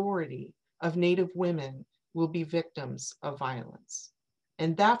majority of Native women will be victims of violence?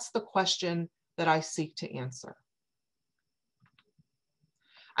 And that's the question that I seek to answer.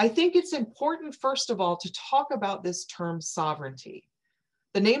 I think it's important, first of all, to talk about this term sovereignty.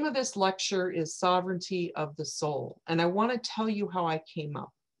 The name of this lecture is Sovereignty of the Soul, and I want to tell you how I came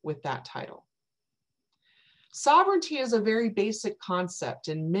up with that title. Sovereignty is a very basic concept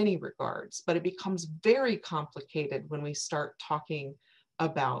in many regards, but it becomes very complicated when we start talking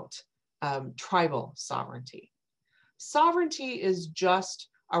about tribal sovereignty. Sovereignty is just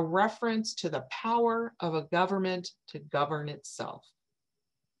a reference to the power of a government to govern itself,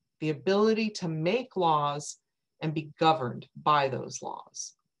 the ability to make laws and be governed by those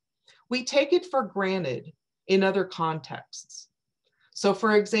laws. We take it for granted in other contexts. So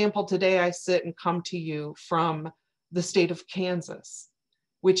for example, today I sit and come to you from the state of Kansas,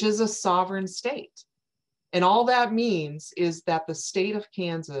 which is a sovereign state. And all that means is that the state of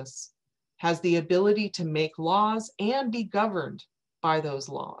Kansas has the ability to make laws and be governed by those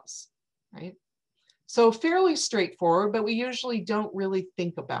laws, right? So fairly straightforward, but we usually don't really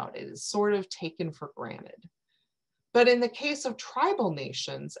think about it. It's sort of taken for granted. But in the case of tribal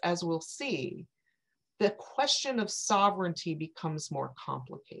nations, as we'll see, the question of sovereignty becomes more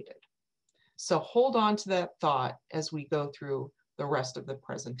complicated. So hold on to that thought as we go through the rest of the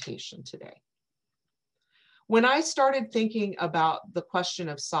presentation today. When I started thinking about the question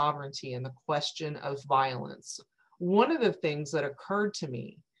of sovereignty and the question of violence, one of the things that occurred to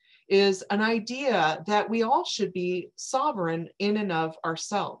me is an idea that we all should be sovereign in and of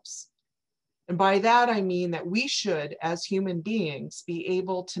ourselves. And by that, I mean that we should, as human beings, be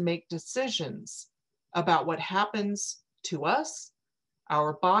able to make decisions about what happens to us,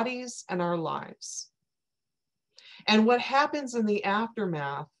 our bodies, and our lives. And what happens in the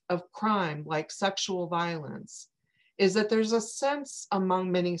aftermath of crime like sexual violence is that there's a sense among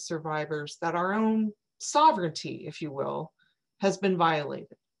many survivors that our own sovereignty, if you will, has been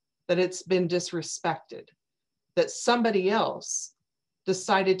violated, that it's been disrespected, that somebody else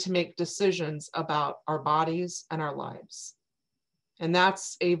decided to make decisions about our bodies and our lives. And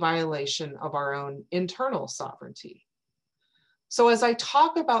that's a violation of our own internal sovereignty. So as I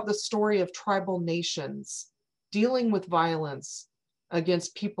talk about the story of tribal nations dealing with violence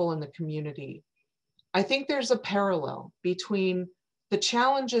against people in the community, I think there's a parallel between the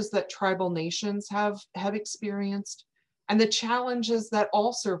challenges that tribal nations have experienced and the challenges that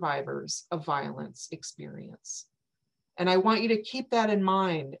all survivors of violence experience. And I want you to keep that in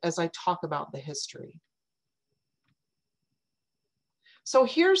mind as I talk about the history. So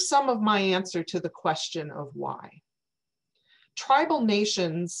here's some of my answer to the question of why. Tribal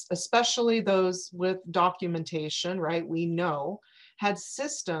nations, especially those with documentation, right, we know, had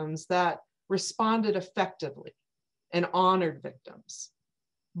systems that responded effectively and honored victims.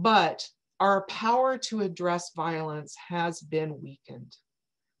 But our power to address violence has been weakened.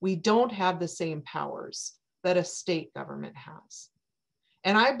 We don't have the same powers that a state government has.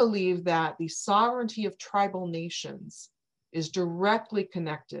 And I believe that the sovereignty of tribal nations is directly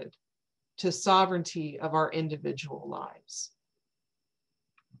connected to sovereignty of our individual lives.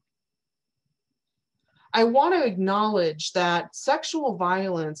 I want to acknowledge that sexual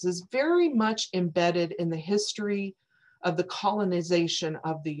violence is very much embedded in the history of the colonization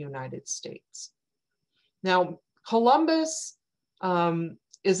of the United States. Now, Columbus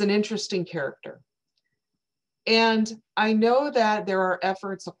is an interesting character. And I know that there are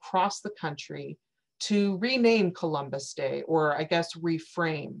efforts across the country to rename Columbus Day, or I guess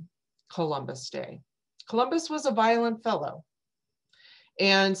reframe Columbus Day. Columbus was a violent fellow.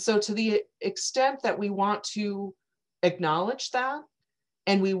 And so to the extent that we want to acknowledge that,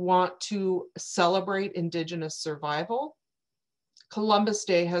 and we want to celebrate Indigenous survival, Columbus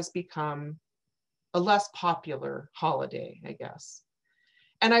Day has become a less popular holiday, I guess.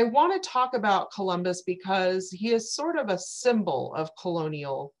 And I want to talk about Columbus because he is sort of a symbol of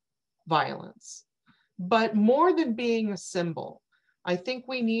colonial violence. But more than being a symbol, I think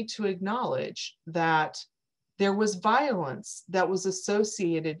we need to acknowledge that there was violence that was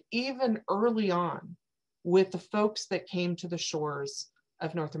associated even early on with the folks that came to the shores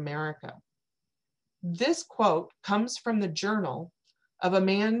of North America. This quote comes from the journal of a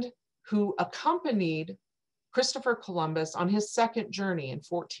man who accompanied Christopher Columbus on his second journey in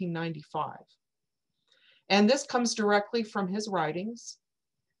 1495. And this comes directly from his writings.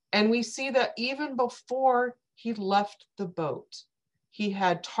 And we see that even before he left the boat, he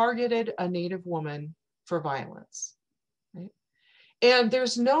had targeted a Native woman for violence, right? And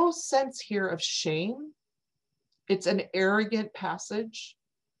there's no sense here of shame. It's an arrogant passage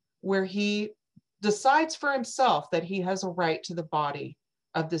where he decides for himself that he has a right to the body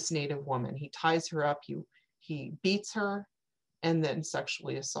of this Native woman. He ties her up, he beats her and then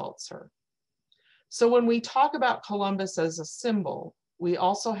sexually assaults her. So when we talk about Columbus as a symbol, we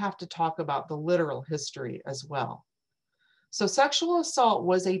also have to talk about the literal history as well. So sexual assault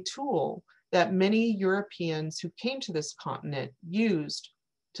was a tool that many Europeans who came to this continent used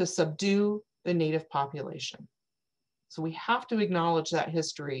to subdue the native population. So we have to acknowledge that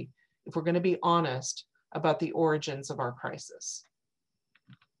history if we're going to be honest about the origins of our crisis.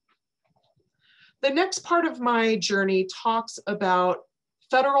 The next part of my journey talks about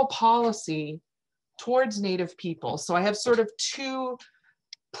federal policy towards Native people. So I have sort of two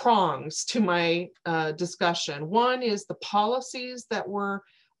prongs to my discussion. One is the policies that were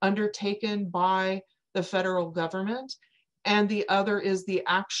undertaken by the federal government, and the other is the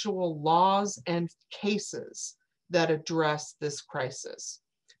actual laws and cases that address this crisis.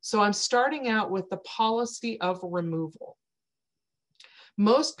 So I'm starting out with the policy of removal.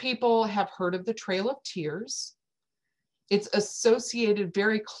 Most people have heard of the Trail of Tears. It's associated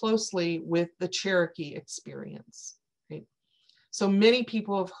very closely with the Cherokee experience. Right? So many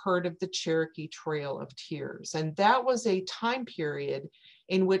people have heard of the Cherokee Trail of Tears, and that was a time period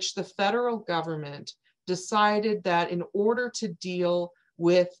in which the federal government decided that in order to deal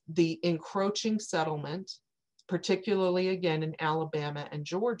with the encroaching settlement, particularly again in Alabama and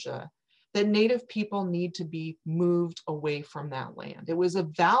Georgia, that Native people need to be moved away from that land. It was a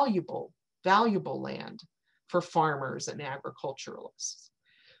valuable, valuable land for farmers and agriculturalists.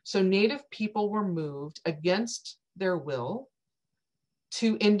 So Native people were moved against their will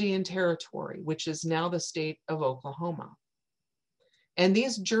to Indian Territory, which is now the state of Oklahoma. And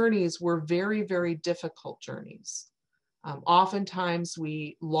these journeys were very, very difficult journeys. Oftentimes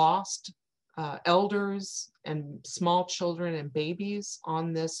we lost elders and small children and babies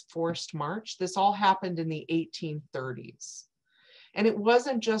on this forced march. This all happened in the 1830s. And it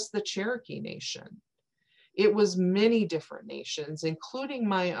wasn't just the Cherokee Nation. It was many different nations, including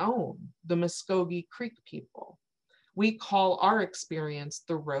my own, the Muscogee Creek people. We call our experience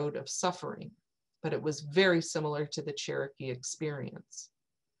the road of suffering, but it was very similar to the Cherokee experience.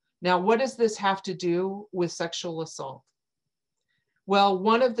 Now, what does this have to do with sexual assault? Well,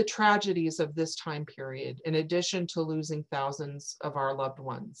 one of the tragedies of this time period, in addition to losing thousands of our loved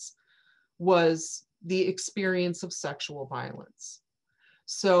ones, was the experience of sexual violence.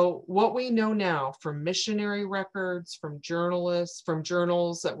 So what we know now from missionary records, from journalists, from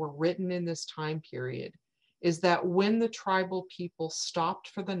journals that were written in this time period, is that when the tribal people stopped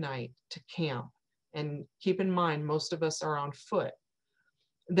for the night to camp, and keep in mind, most of us are on foot,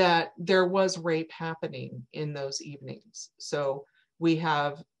 that there was rape happening in those evenings. So we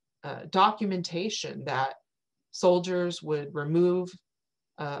have documentation that soldiers would remove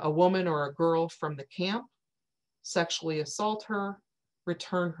a woman or a girl from the camp, sexually assault her,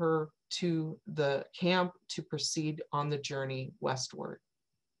 return her to the camp to proceed on the journey westward.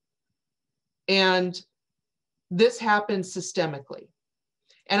 And this happens systemically.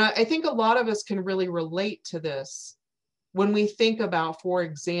 And I think a lot of us can really relate to this when we think about, for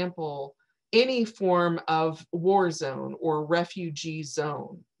example, any form of war zone or refugee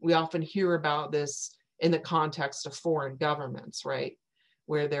zone. We often hear about this in the context of foreign governments, right?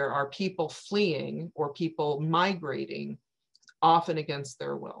 Where there are people fleeing or people migrating, often against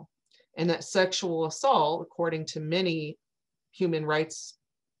their will. And that sexual assault, according to many human rights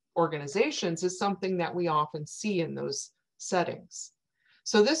organizations, is something that we often see in those settings.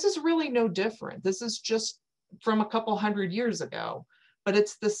 So this is really no different. This is just from a couple hundred years ago, but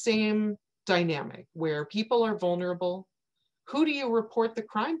it's the same dynamic where people are vulnerable. Who do you report the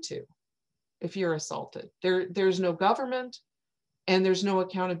crime to if you're assaulted? There's no government and there's no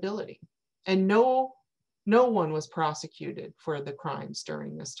accountability. And no one was prosecuted for the crimes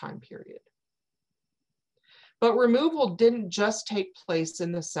during this time period. But removal didn't just take place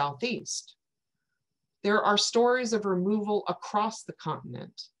in the Southeast. There are stories of removal across the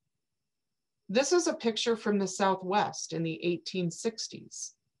continent. This is a picture from the Southwest in the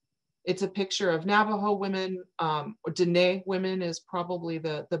 1860s. It's a picture of Navajo women, or Dene women is probably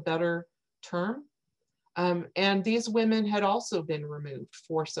the better term. And these women had also been removed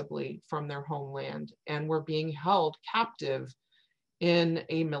forcibly from their homeland and were being held captive in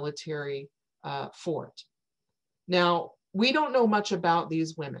a military fort. Now, we don't know much about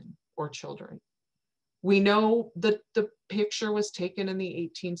these women or children. We know that the picture was taken in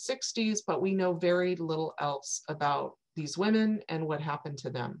the 1860s, but we know very little else about these women and what happened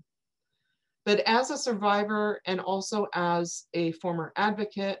to them. But as a survivor and also as a former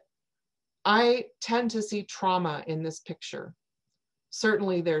advocate, I tend to see trauma in this picture.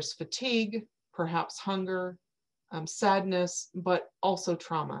 Certainly there's fatigue, perhaps hunger, sadness, but also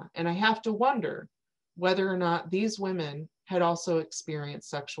trauma. And I have to wonder, whether or not these women had also experienced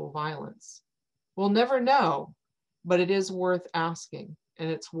sexual violence. We'll never know, but it is worth asking, and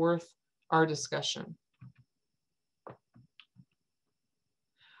it's worth our discussion.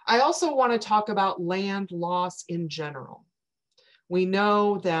 I also want to talk about land loss in general. We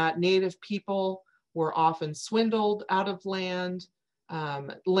know that Native people were often swindled out of land.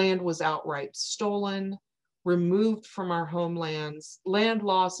 Land was outright stolen, removed from our homelands. Land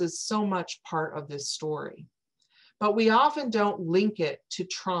loss is so much part of this story. But we often don't link it to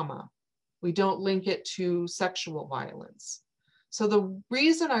trauma. We don't link it to sexual violence. So the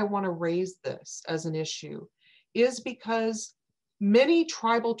reason I want to raise this as an issue is because many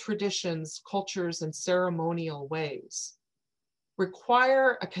tribal traditions, cultures, and ceremonial ways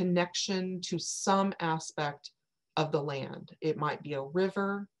require a connection to some aspect of the land. It might be a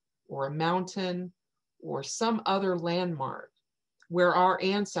river or a mountain or some other landmark where our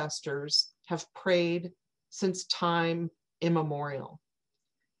ancestors have prayed since time immemorial.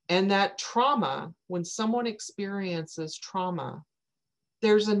 And that trauma, when someone experiences trauma,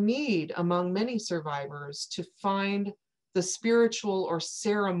 there's a need among many survivors to find the spiritual or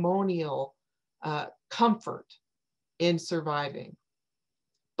ceremonial comfort in surviving.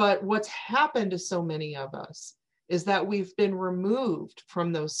 But what's happened to so many of us is that we've been removed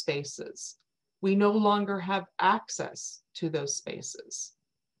from those spaces. We no longer have access to those spaces.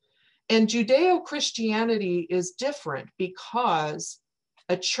 And Judeo-Christianity is different because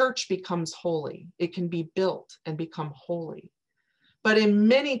a church becomes holy. It can be built and become holy. But in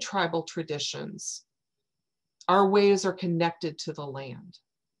many tribal traditions, our ways are connected to the land.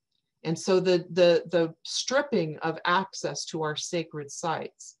 And so the stripping of access to our sacred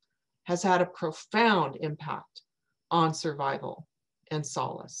sites has had a profound impact on survival and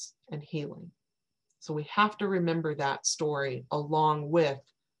solace and healing. So we have to remember that story along with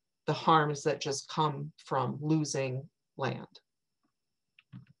the harms that just come from losing land.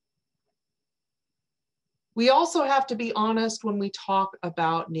 We also have to be honest when we talk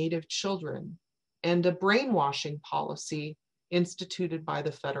about Native children and a brainwashing policy instituted by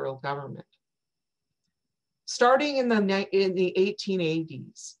the federal government. Starting in the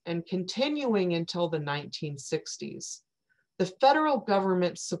 1880s and continuing until the 1960s, the federal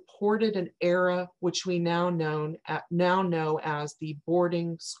government supported an era which we now know as the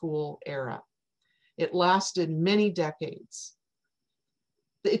boarding school era. It lasted many decades.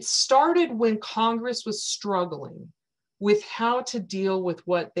 It started when Congress was struggling with how to deal with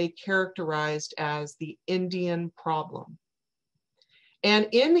what they characterized as the Indian problem. And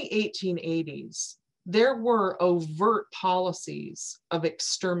in the 1880s, there were overt policies of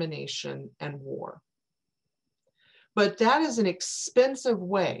extermination and war. But that is an expensive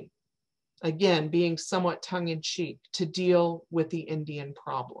way, again, being somewhat tongue-in-cheek, to deal with the Indian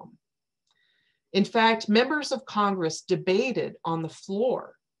problem. In fact, members of Congress debated on the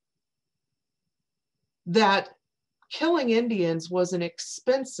floor that killing Indians was an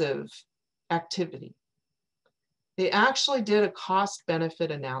expensive activity. They actually did a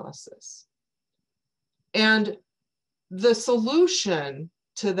cost-benefit analysis. And the solution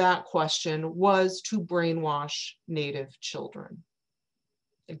to that question was to brainwash Native children.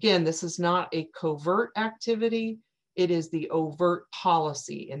 Again, this is not a covert activity. It is the overt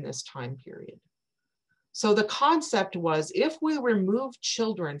policy in this time period. So the concept was, if we remove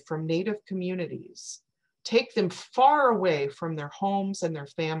children from Native communities, take them far away from their homes and their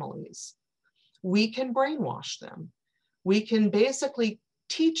families, we can brainwash them. We can basically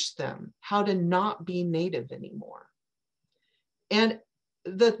teach them how to not be Native anymore. And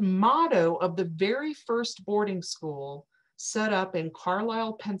the motto of the very first boarding school set up in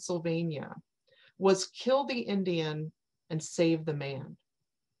Carlisle, Pennsylvania, was kill the Indian and save the man.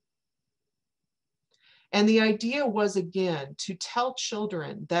 And the idea was, again, to tell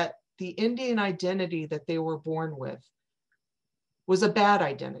children that the Indian identity that they were born with was a bad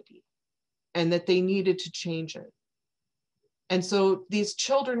identity and that they needed to change it. And so these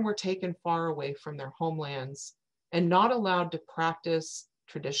children were taken far away from their homelands and not allowed to practice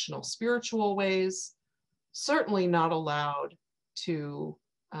traditional spiritual ways, certainly not allowed to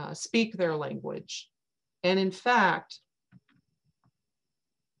speak their language. And in fact,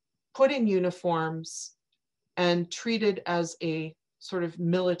 put in uniforms and treated as a sort of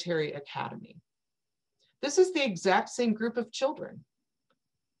military academy. This is the exact same group of children,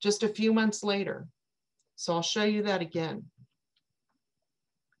 just a few months later. So I'll show you that again.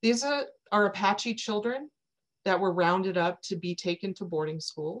 These are Apache children that were rounded up to be taken to boarding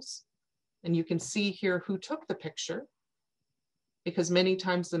schools. And you can see here who took the picture, because many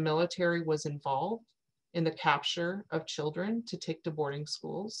times the military was involved in the capture of children to take to boarding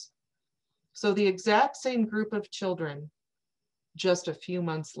schools. So the exact same group of children just a few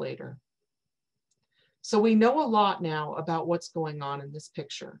months later. So we know a lot now about what's going on in this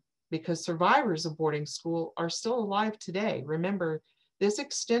picture because survivors of boarding school are still alive today. Remember, this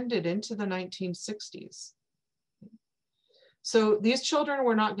extended into the 1960s. So these children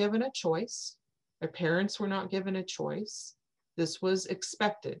were not given a choice. Their parents were not given a choice. This was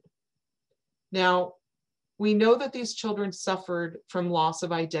expected. Now, we know that these children suffered from loss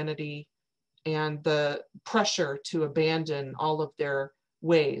of identity and the pressure to abandon all of their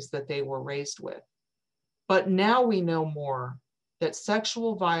ways that they were raised with. But now we know more that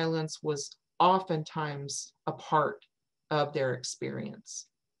sexual violence was oftentimes a part of their experience.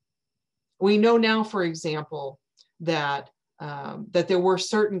 We know now, for example, that there were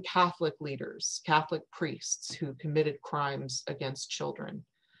certain Catholic leaders, Catholic priests who committed crimes against children.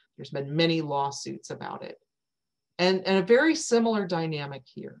 There's been many lawsuits about it. And a very similar dynamic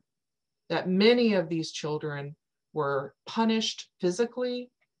here, that many of these children were punished physically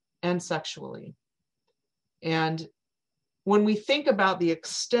and sexually. And when we think about the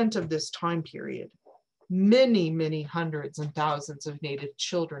extent of this time period, many, many hundreds and thousands of Native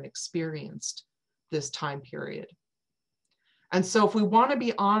children experienced this time period. And so if we want to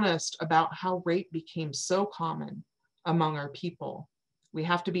be honest about how rape became so common among our people, we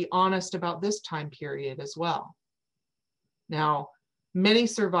have to be honest about this time period as well. Now, many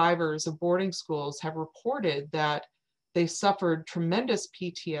survivors of boarding schools have reported that they suffered tremendous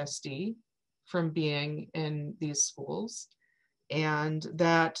PTSD from being in these schools and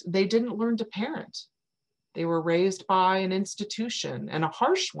that they didn't learn to parent. They were raised by an institution, and a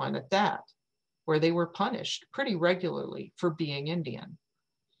harsh one at that, where they were punished pretty regularly for being Indian.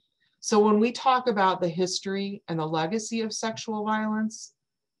 So when we talk about the history and the legacy of sexual violence,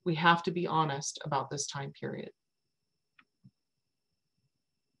 we have to be honest about this time period.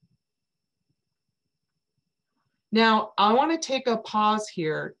 Now, I want to take a pause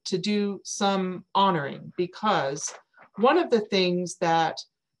here to do some honoring, because one of the things that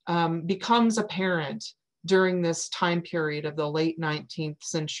becomes apparent during this time period of the late 19th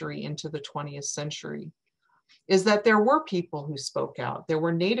century into the 20th century is that there were people who spoke out. There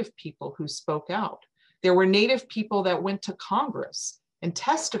were Native people who spoke out. There were Native people that went to Congress and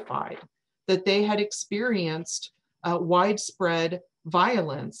testified that they had experienced widespread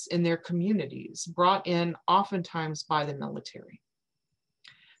violence in their communities, brought in oftentimes by the military.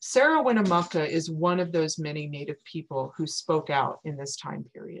 Sarah Winnemucca is one of those many Native people who spoke out in this time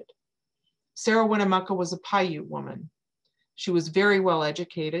period. Sarah Winnemucca was a Paiute woman. She was very well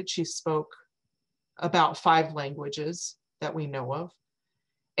educated. She spoke about 5 languages that we know of.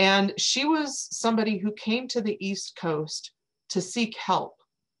 And she was somebody who came to the East Coast to seek help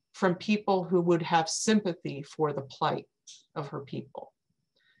from people who would have sympathy for the plight of her people.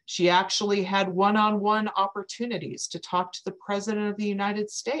 She actually had one-on-one opportunities to talk to the President of the United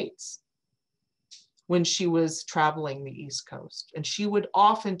States when she was traveling the East Coast. And she would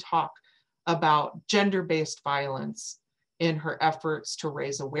often talk about gender-based violence in her efforts to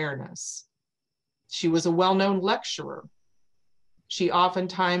raise awareness. She was a well-known lecturer. She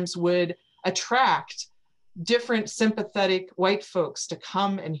oftentimes would attract different sympathetic white folks to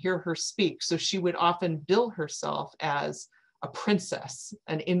come and hear her speak. So she would often bill herself as a princess,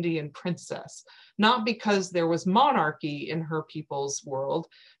 an Indian princess, not because there was monarchy in her people's world,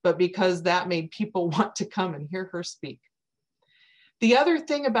 but because that made people want to come and hear her speak. The other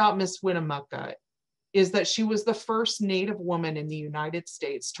thing about Miss Winnemucca is that she was the first Native woman in the United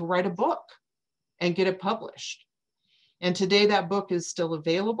States to write a book and get it published. And today that book is still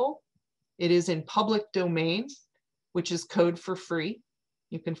available. It is in public domain, which is code for free.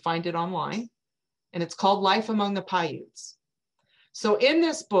 You can find it online. And it's called Life Among the Paiutes. So in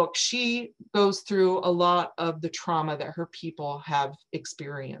this book, she goes through a lot of the trauma that her people have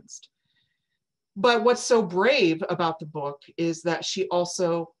experienced. But what's so brave about the book is that she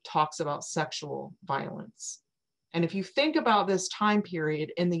also talks about sexual violence. And if you think about this time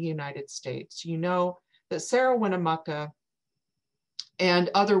period in the United States, you know that Sarah Winnemucca and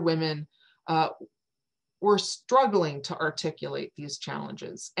other women were struggling to articulate these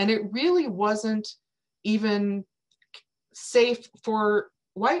challenges. And it really wasn't even safe for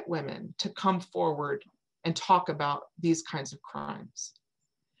white women to come forward and talk about these kinds of crimes.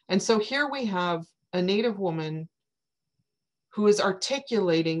 And so here we have a Native woman who is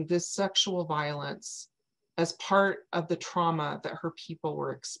articulating this sexual violence as part of the trauma that her people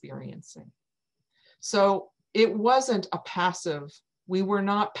were experiencing. So it wasn't a passive, we were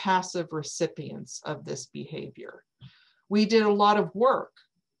not passive recipients of this behavior. We did a lot of work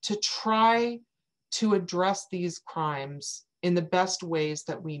to try to address these crimes in the best ways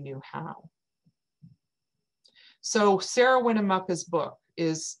that we knew how. So Sarah Winnemucca's book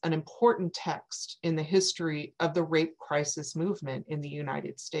is an important text in the history of the rape crisis movement in the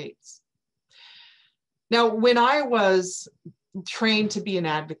United States. Now, when I was trained to be an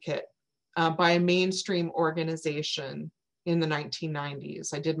advocate by a mainstream organization in the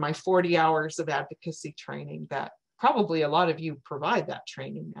 1990s, I did my 40 hours of advocacy training that probably a lot of you provide that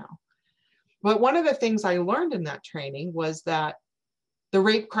training now. But one of the things I learned in that training was that the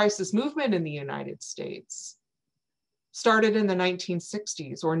rape crisis movement in the United States started in the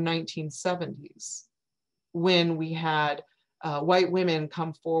 1960s or 1970s, when we had white women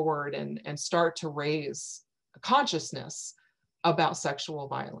come forward and start to raise consciousness about sexual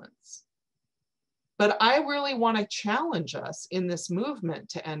violence. But I really want to challenge us in this movement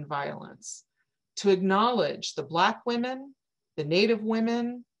to end violence, to acknowledge the Black women, the Native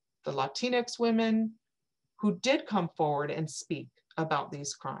women, the Latinx women who did come forward and speak about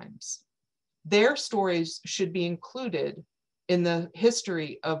these crimes. Their stories should be included in the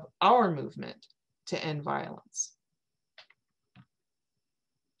history of our movement to end violence.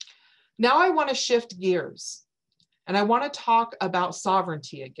 Now I want to shift gears, and I want to talk about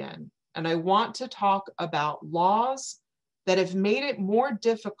sovereignty again. And I want to talk about laws that have made it more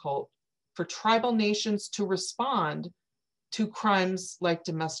difficult for tribal nations to respond to crimes like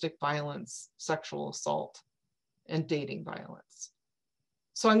domestic violence, sexual assault, and dating violence.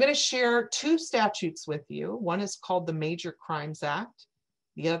 So I'm going to share two statutes with you. One is called the Major Crimes Act.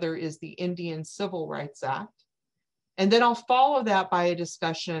 The other is the Indian Civil Rights Act. And then I'll follow that by a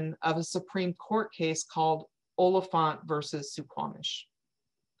discussion of a Supreme Court case called Oliphant versus Suquamish.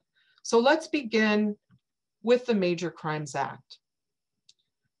 So let's begin with the Major Crimes Act.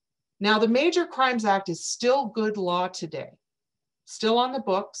 Now, the Major Crimes Act is still good law today, still on the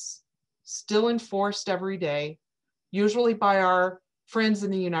books, still enforced every day, usually by our friends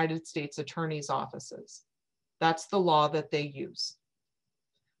in the United States Attorney's offices. That's the law that they use.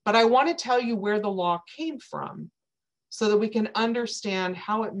 But I want to tell you where the law came from so that we can understand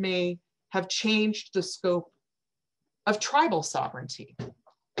how it may have changed the scope of tribal sovereignty.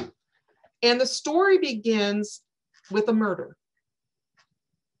 And the story begins with a murder.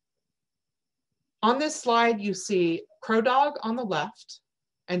 On this slide, you see Crow Dog on the left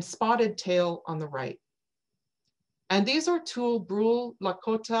and Spotted Tail on the right. And these are two Brule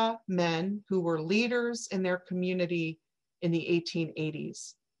Lakota men who were leaders in their community in the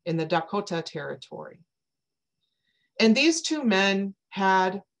 1880s in the Dakota Territory. And these two men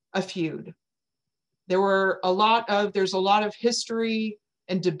had a feud. There's a lot of history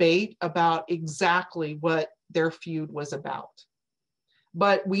and debate about exactly what their feud was about.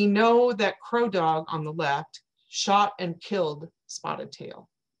 But we know that Crow Dog on the left shot and killed Spotted Tail.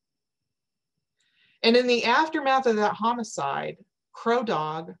 And in the aftermath of that homicide, Crow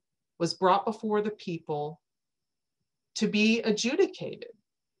Dog was brought before the people to be adjudicated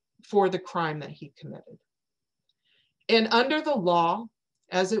for the crime that he committed. And under the law,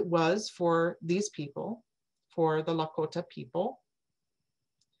 as it was for these people, for the Lakota people,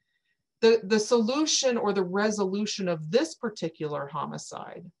 the solution or the resolution of this particular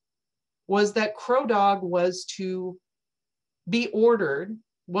homicide was that Crow Dog was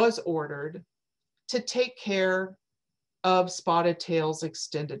ordered to take care of Spotted Tail's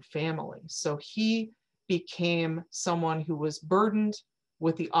extended family. So he became someone who was burdened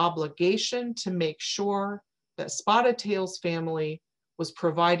with the obligation to make sure that Spotted Tail's family was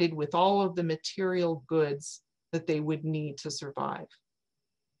provided with all of the material goods that they would need to survive.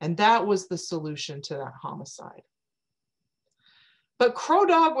 And that was the solution to that homicide. But Crow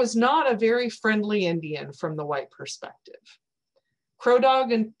Dog was not a very friendly Indian from the white perspective. Crow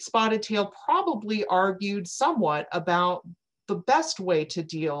Dog and Spotted Tail probably argued somewhat about the best way to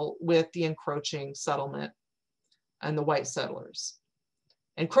deal with the encroaching settlement and the white settlers.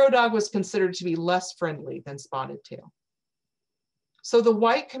 And Crow Dog was considered to be less friendly than Spotted Tail. So the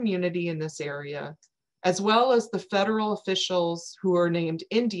white community in this area, as well as the federal officials who are named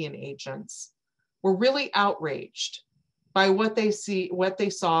Indian agents, were really outraged by what they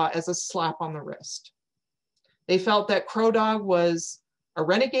saw as a slap on the wrist. They felt that Crow Dog was a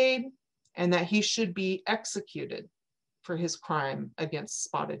renegade and that he should be executed for his crime against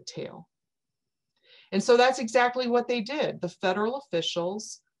Spotted Tail. And so that's exactly what they did. The federal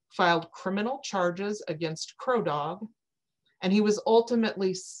officials filed criminal charges against Crow Dog, and he was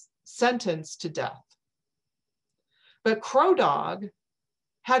ultimately sentenced to death. But Crow Dog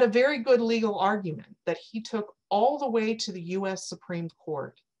had a very good legal argument that he took all the way to the US Supreme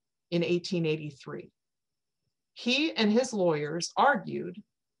Court in 1883. He and his lawyers argued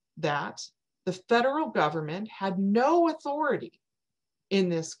that the federal government had no authority in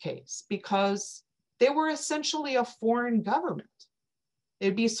this case because they were essentially a foreign government.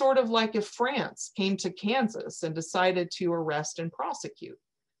 It'd be sort of like if France came to Kansas and decided to arrest and prosecute.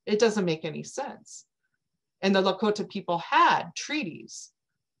 It doesn't make any sense. And the Lakota people had treaties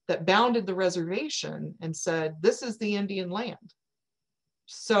that bounded the reservation and said, this is the Indian land.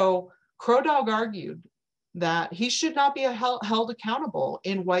 So Crow Dog argued that he should not be held accountable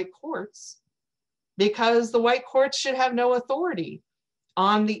in white courts because the white courts should have no authority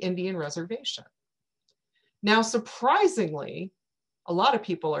on the Indian reservation. Now, surprisingly, a lot of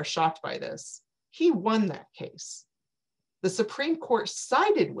people are shocked by this. He won that case. The Supreme Court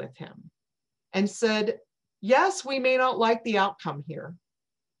sided with him and said, yes, we may not like the outcome here.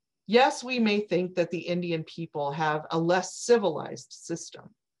 Yes, we may think that the Indian people have a less civilized system,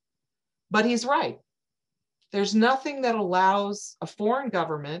 but he's right. There's nothing that allows a foreign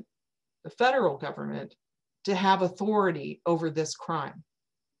government, the federal government, to have authority over this crime.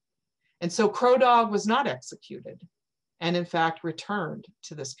 And so Crow Dog was not executed and in fact returned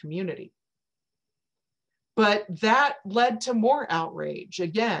to this community. But that led to more outrage,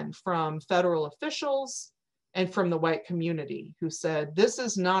 again, from federal officials and from the white community who said, this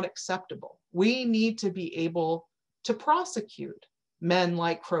is not acceptable. We need to be able to prosecute men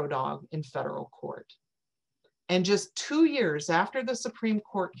like Crow Dog in federal court. And just 2 years after the Supreme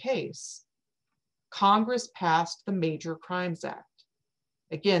Court case, Congress passed the Major Crimes Act.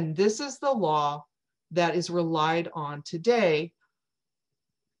 Again, this is the law that is relied on today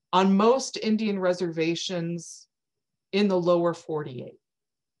on most Indian reservations in the lower 48.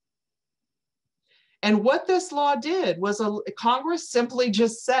 And what this law did was Congress simply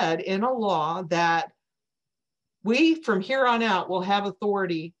just said in a law that we, from here on out, will have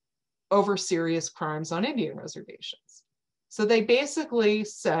authority over serious crimes on Indian reservations. So they basically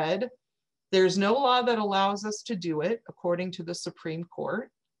said, there's no law that allows us to do it, according to the Supreme Court.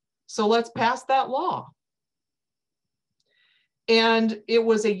 So let's pass that law. And it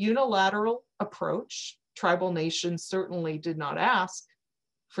was a unilateral approach. Tribal nations certainly did not ask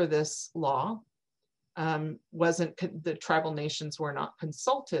for this law. The tribal nations were not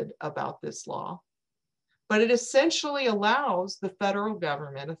consulted about this law, but it essentially allows the federal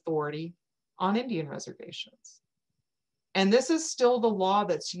government authority on Indian reservations. And this is still the law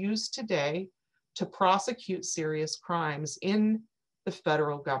that's used today to prosecute serious crimes in the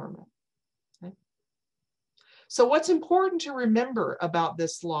federal government. Okay? So what's important to remember about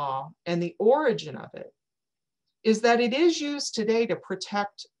this law and the origin of it is that it is used today to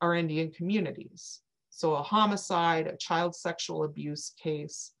protect our Indian communities. So a homicide, a child sexual abuse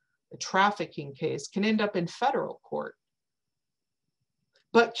case, a trafficking case can end up in federal court.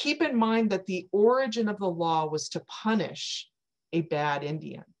 But keep in mind that the origin of the law was to punish a bad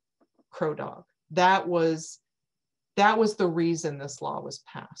Indian, Crow Dog. That was the reason this law was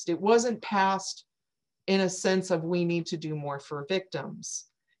passed. It wasn't passed in a sense of we need to do more for victims.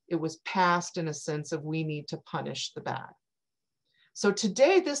 It was passed in a sense of we need to punish the bad. So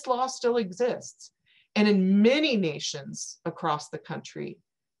today this law still exists. And in many nations across the country,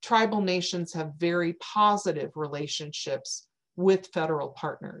 tribal nations have very positive relationships with federal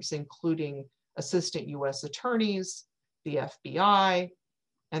partners, including assistant US attorneys, the FBI,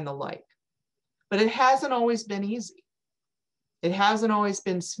 and the like. But it hasn't always been easy. It hasn't always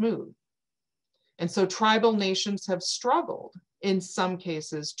been smooth. And so tribal nations have struggled in some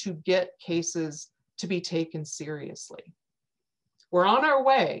cases to get cases to be taken seriously. We're on our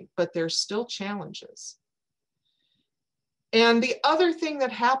way, but there's still challenges. And the other thing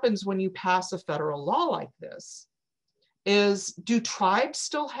that happens when you pass a federal law like this is, do tribes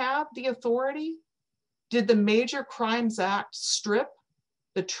still have the authority? Did the Major Crimes Act strip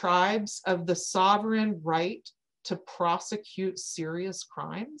the tribes of the sovereign right to prosecute serious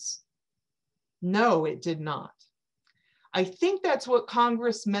crimes? No, it did not. I think that's what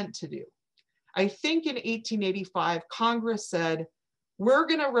Congress meant to do. I think in 1885, Congress said, we're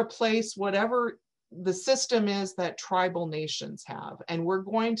going to replace whatever the system is that tribal nations have, and we're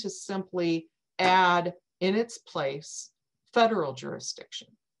going to simply add in its place federal jurisdiction.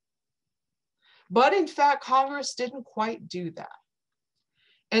 But in fact, Congress didn't quite do that.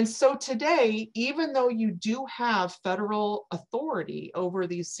 And so today, even though you do have federal authority over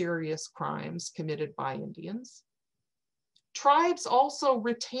these serious crimes committed by Indians, tribes also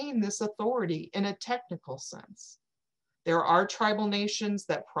retain this authority in a technical sense. There are tribal nations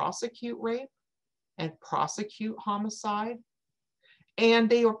that prosecute rape and prosecute homicide, and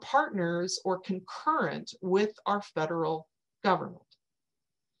they are partners or concurrent with our federal government.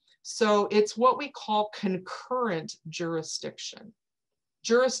 So it's what we call concurrent jurisdiction.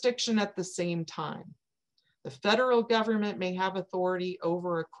 Jurisdiction at the same time. The federal government may have authority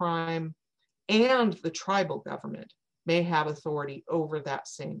over a crime, and the tribal government may have authority over that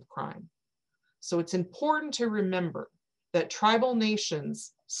same crime. So it's important to remember that tribal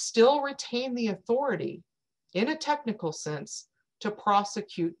nations still retain the authority, in a technical sense, to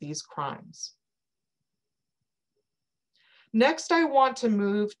prosecute these crimes. Next, I want to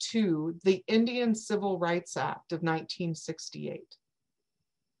move to the Indian Civil Rights Act of 1968.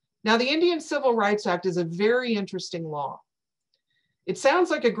 Now, the Indian Civil Rights Act is a very interesting law. It sounds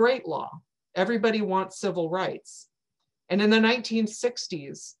like a great law. Everybody wants civil rights. And in the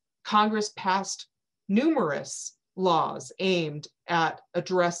 1960s, Congress passed numerous laws aimed at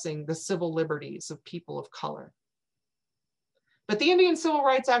addressing the civil liberties of people of color. But the Indian Civil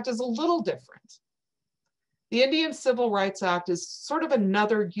Rights Act is a little different. The Indian Civil Rights Act is sort of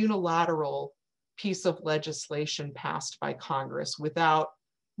another unilateral piece of legislation passed by Congress without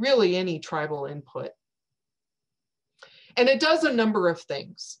really any tribal input. And it does a number of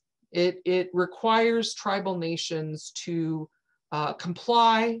things. It requires tribal nations to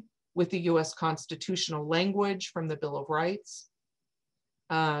comply with the US constitutional language from the Bill of Rights,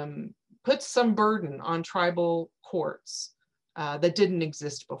 puts some burden on tribal courts that didn't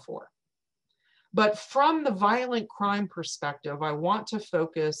exist before. But from the violent crime perspective, I want to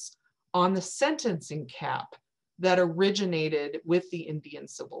focus on the sentencing cap that originated with the Indian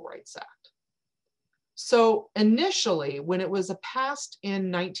Civil Rights Act. So initially, when it was passed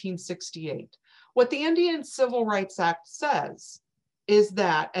in 1968, what the Indian Civil Rights Act says is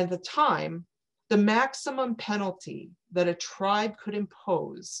that at the time, the maximum penalty that a tribe could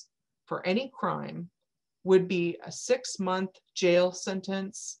impose for any crime would be a 6-month jail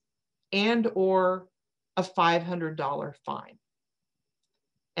sentence and or a $500 fine.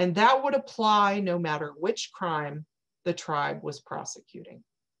 And that would apply no matter which crime the tribe was prosecuting.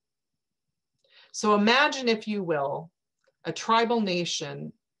 So imagine, if you will, a tribal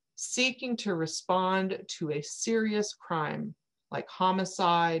nation seeking to respond to a serious crime like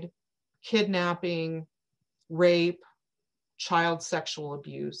homicide, kidnapping, rape, child sexual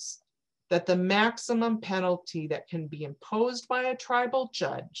abuse, that the maximum penalty that can be imposed by a tribal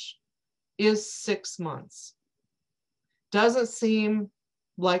judge is 6 months. Doesn't seem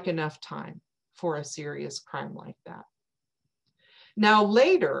like enough time for a serious crime like that. Now,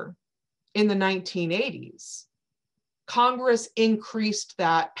 later in the 1980s, Congress increased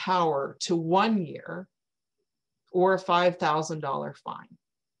that power to 1 year or a $5,000 fine.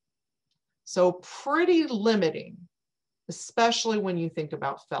 So pretty limiting, especially when you think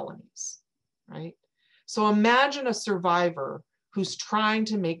about felonies, right? So imagine a survivor who's trying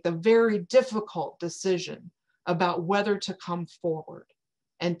to make the very difficult decision about whether to come forward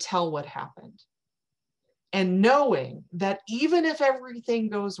and tell what happened. And knowing that even if everything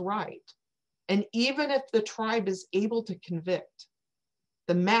goes right, and even if the tribe is able to convict,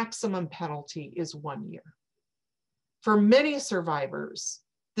 the maximum penalty is 1 year. For many survivors,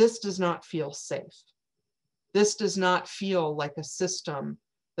 this does not feel safe. This does not feel like a system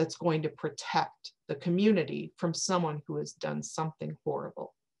that's going to protect the community from someone who has done something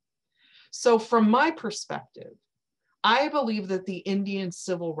horrible. So from my perspective, I believe that the Indian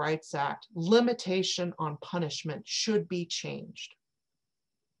Civil Rights Act limitation on punishment should be changed.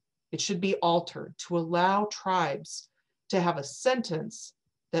 It should be altered to allow tribes to have a sentence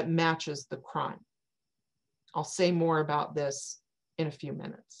that matches the crime. I'll say more about this in a few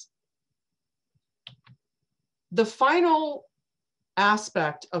minutes. The final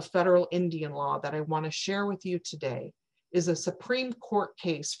aspect of federal Indian law that I want to share with you today is a Supreme Court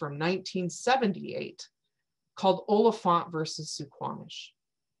case from 1978 called Oliphant versus Suquamish.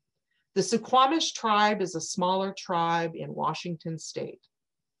 The Suquamish tribe is a smaller tribe in Washington state.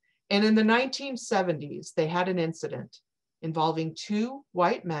 And in the 1970s, they had an incident involving 2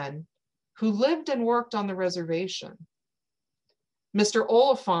 white men who lived and worked on the reservation. Mr.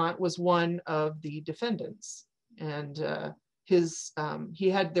 Oliphant was one of the defendants, and there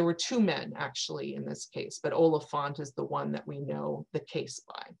were 2 men actually in this case, but Oliphant is the one that we know the case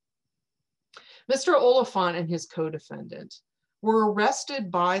by. Mr. Oliphant and his co-defendant were arrested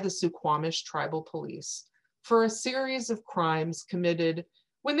by the Suquamish tribal police for a series of crimes committed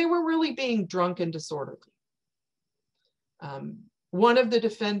when they were really being drunk and disorderly. One of the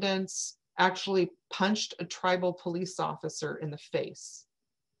defendants actually punched a tribal police officer in the face.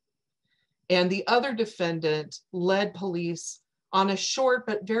 And the other defendant led police on a short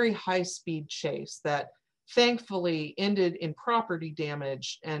but very high-speed chase that thankfully ended in property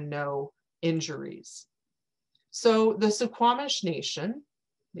damage and no injuries. So the Suquamish Nation,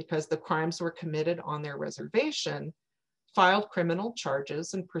 because the crimes were committed on their reservation, filed criminal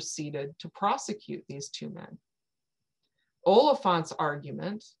charges and proceeded to prosecute these 2 men. Oliphant's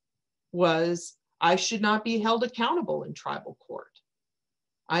argument was, I should not be held accountable in tribal court.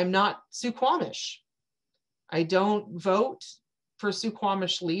 I'm not Suquamish. I don't vote for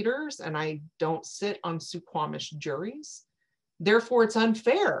Suquamish leaders, and I don't sit on Suquamish juries. Therefore, it's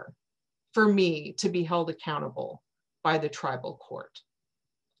unfair for me to be held accountable by the tribal court.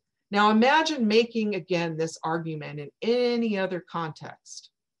 Now imagine making, again, this argument in any other context.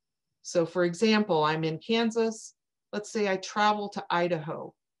 So for example, I'm in Kansas. Let's say I travel to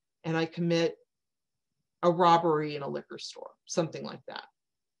Idaho and I commit a robbery in a liquor store, something like that.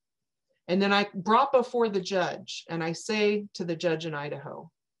 And then I brought before the judge and I say to the judge in Idaho,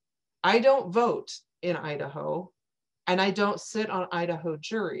 I don't vote in Idaho and I don't sit on Idaho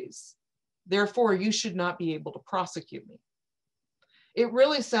juries. Therefore, you should not be able to prosecute me. It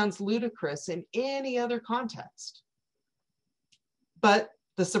really sounds ludicrous in any other context. But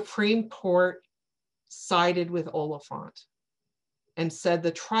the Supreme Court sided with Oliphant and said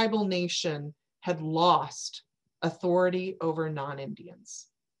the tribal nation had lost authority over non-Indians,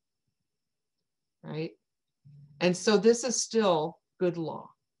 right? And so this is still good law.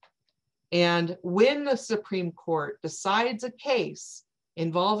 And when the Supreme Court decides a case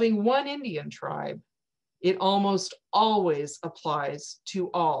involving one Indian tribe, it almost always applies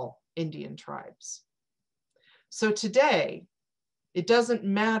to all Indian tribes. So today, it doesn't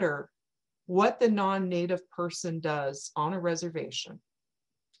matter what the non-native person does on a reservation.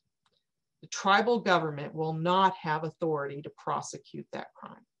 The tribal government will not have authority to prosecute that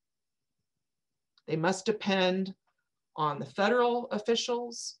crime. They must depend on the federal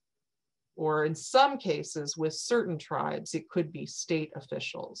officials, or in some cases with certain tribes, it could be state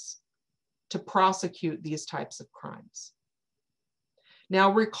officials, to prosecute these types of crimes. Now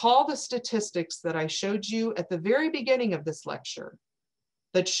recall the statistics that I showed you at the very beginning of this lecture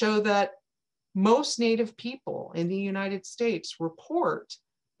that show that most Native people in the United States report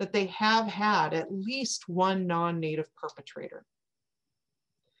that they have had at least one non-Native perpetrator.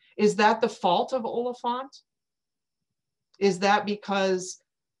 Is that the fault of Oliphant? Is that because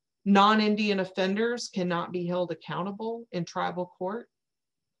non-Indian offenders cannot be held accountable in tribal court?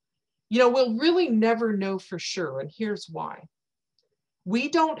 You know, we'll really never know for sure, and here's why. We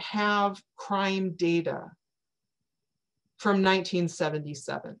don't have crime data from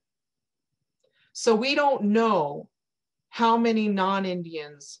 1977. So we don't know how many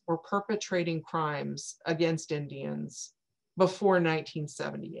non-Indians were perpetrating crimes against Indians before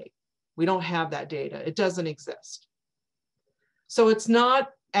 1978. We don't have that data. It doesn't exist. So it's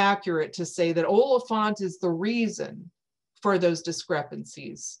not accurate to say that Oliphant is the reason for those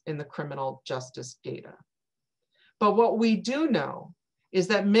discrepancies in the criminal justice data. But what we do know is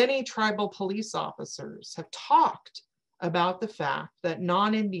that many tribal police officers have talked about the fact that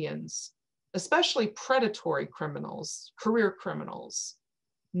non-Indians, especially predatory criminals, career criminals,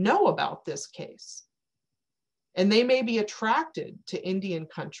 know about this case. And they may be attracted to Indian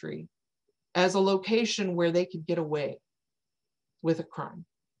country as a location where they could get away with a crime.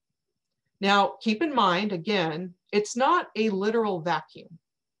 Now, keep in mind, again, it's not a literal vacuum,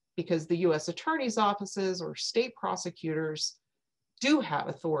 because the US attorney's offices or state prosecutors do have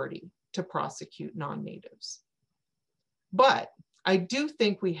authority to prosecute non-natives. But I do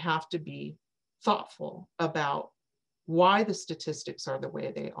think we have to be thoughtful about why the statistics are the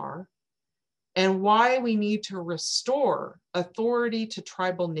way they are and why we need to restore authority to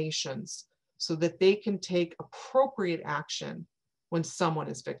tribal nations so that they can take appropriate action when someone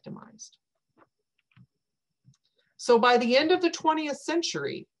is victimized. So by the end of the 20th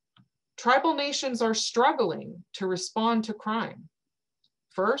century, tribal nations are struggling to respond to crime.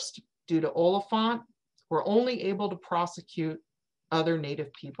 First, due to Oliphant, we're only able to prosecute other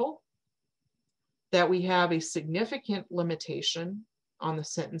Native people, that we have a significant limitation on the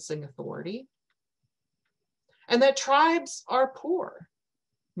sentencing authority, and that tribes are poor.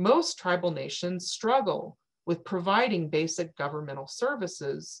 Most tribal nations struggle with providing basic governmental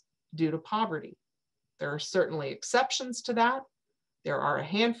services due to poverty. There are certainly exceptions to that. There are a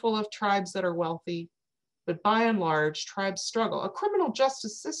handful of tribes that are wealthy, but by and large, tribes struggle. A criminal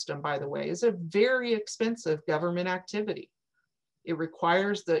justice system, by the way, is a very expensive government activity. It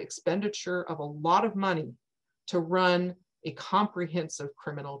requires the expenditure of a lot of money to run a comprehensive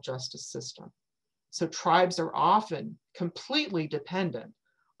criminal justice system. So tribes are often completely dependent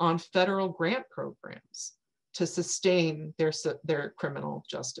on federal grant programs to sustain their criminal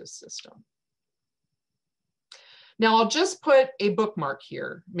justice system. Now, I'll just put a bookmark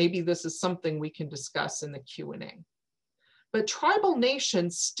here. Maybe this is something we can discuss in the Q&A. But tribal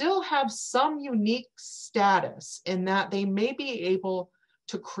nations still have some unique status in that they may be able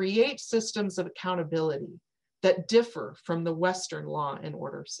to create systems of accountability that differ from the Western law and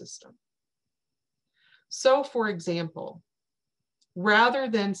order system. So, for example, rather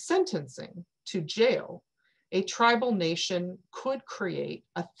than sentencing to jail, a tribal nation could create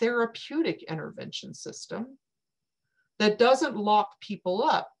a therapeutic intervention system that doesn't lock people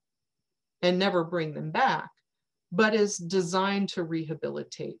up and never bring them back, but is designed to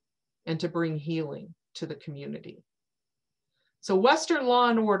rehabilitate and to bring healing to the community. So Western law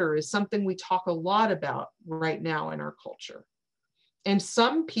and order is something we talk a lot about right now in our culture. And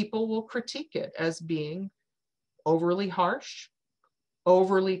some people will critique it as being overly harsh,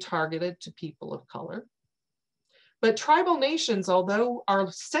 overly targeted to people of color. But tribal nations, although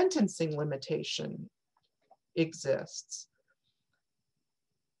our sentencing limitation exists,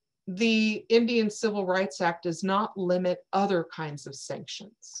 the Indian Civil Rights Act does not limit other kinds of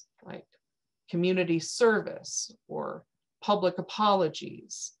sanctions, like community service or public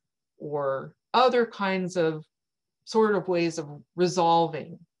apologies or other kinds of sort of ways of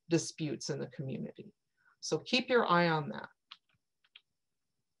resolving disputes in the community. So keep your eye on that.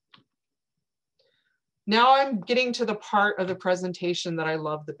 Now I'm getting to the part of the presentation that I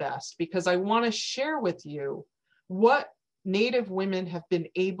love the best, because I want to share with you what Native women have been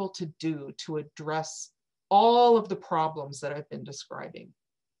able to do to address all of the problems that I've been describing.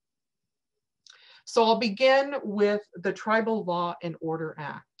 So I'll begin with the Tribal Law and Order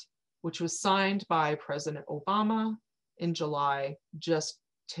Act, which was signed by President Obama in July, just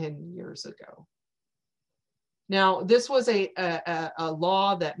 10 years ago. Now, this was a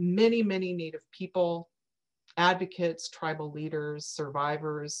law that many Native people, advocates, tribal leaders,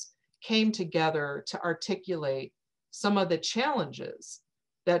 survivors came together to articulate some of the challenges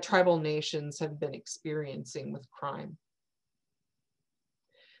that tribal nations have been experiencing with crime.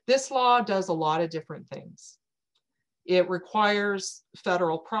 This law does a lot of different things. It requires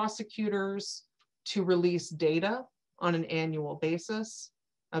federal prosecutors to release data on an annual basis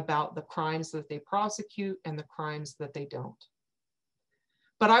about the crimes that they prosecute and the crimes that they don't.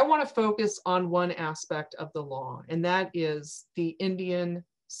 But I want to focus on one aspect of the law, and that is the Indian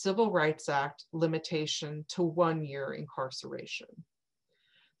Civil Rights Act limitation to 1 year incarceration.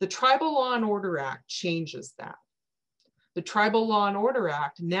 The Tribal Law and Order Act changes that. The Tribal Law and Order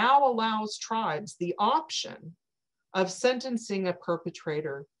Act now allows tribes the option of sentencing a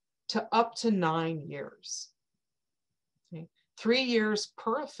perpetrator to up to 9 years. Okay. 3 years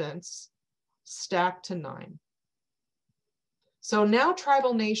per offense, stacked to 9. So now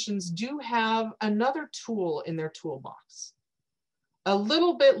tribal nations do have another tool in their toolbox. A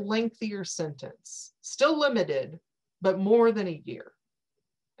little bit lengthier sentence, still limited, but more than a year.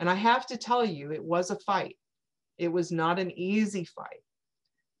 And I have to tell you, it was a fight. It was not an easy fight.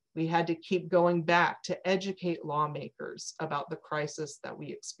 We had to keep going back to educate lawmakers about the crises that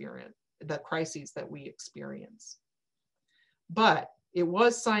we experience. But it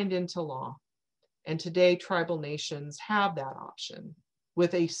was signed into law. And today, tribal nations have that option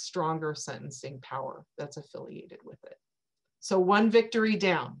with a stronger sentencing power that's affiliated with it. So one victory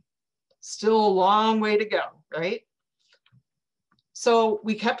down, still a long way to go, right? So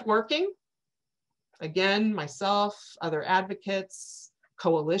we kept working. Again, myself, other advocates,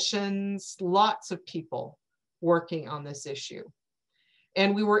 coalitions, lots of people working on this issue.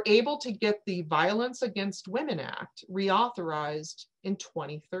 And we were able to get the Violence Against Women Act reauthorized in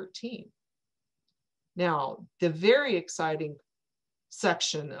 2013. Now, the very exciting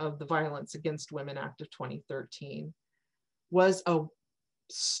section of the Violence Against Women Act of 2013 was a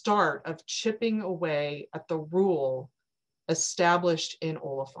start of chipping away at the rule established in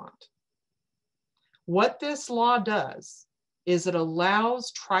Oliphant. What this law does is it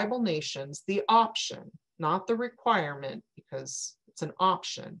allows tribal nations the option, not the requirement, because it's an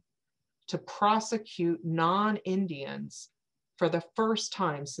option, to prosecute non-Indians for the first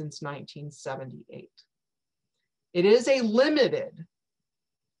time since 1978. It is a limited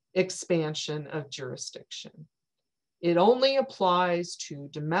expansion of jurisdiction. It only applies to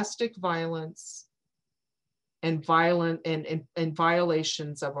domestic violence and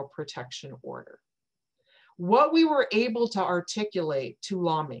violations of a protection order. What we were able to articulate to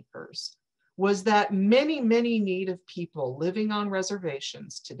lawmakers was that many Native people living on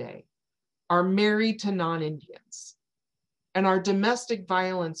reservations today are married to non-Indians, and our domestic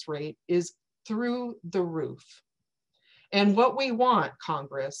violence rate is through the roof. And what we want,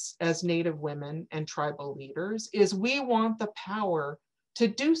 Congress, as Native women and tribal leaders, is we want the power to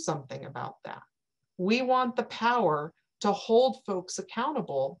do something about that. We want the power to hold folks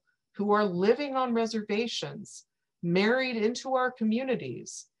accountable who are living on reservations, married into our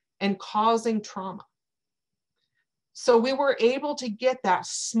communities, and causing trauma. So we were able to get that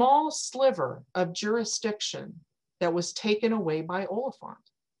small sliver of jurisdiction that was taken away by Oliphant.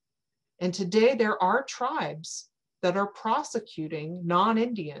 And today there are tribes that are prosecuting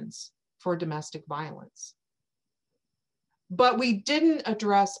non-Indians for domestic violence. But we didn't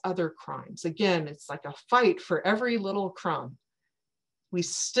address other crimes. Again, it's like a fight for every little crumb. We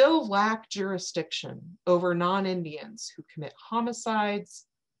still lack jurisdiction over non-Indians who commit homicides,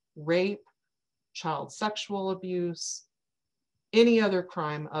 rape, child sexual abuse, any other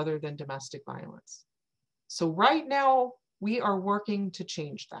crime other than domestic violence. So right now, we are working to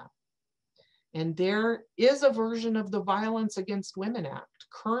change that. And there is a version of the Violence Against Women Act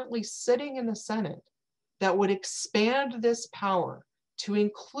currently sitting in the Senate that would expand this power to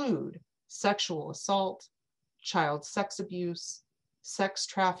include sexual assault, child sex abuse, sex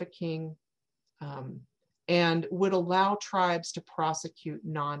trafficking, and would allow tribes to prosecute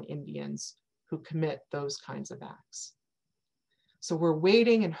non-Indians who commit those kinds of acts. So we're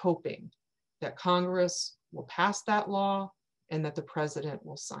waiting and hoping that Congress will pass that law and that the president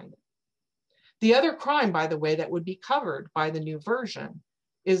will sign it. The other crime, by the way, that would be covered by the new version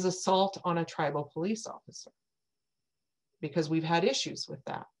is assault on a tribal police officer, because we've had issues with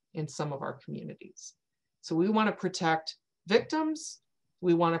that in some of our communities. So we want to protect victims,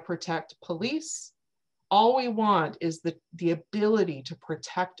 we want to protect police. All we want is the ability to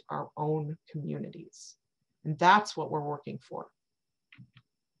protect our own communities. And that's what we're working for.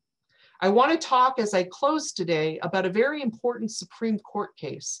 I want to talk as I close today about a very important Supreme Court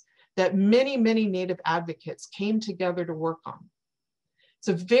case that many, many Native advocates came together to work on. It's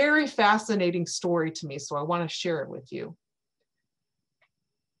a very fascinating story to me, so I want to share it with you.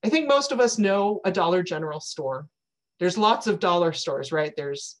 I think most of us know a Dollar General store. There's lots of dollar stores, right?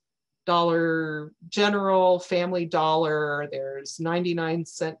 There's Dollar General, Family Dollar, there's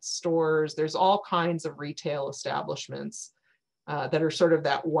 99-cent stores, there's all kinds of retail establishments that are sort of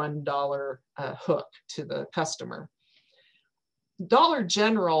that $1 hook to the customer. Dollar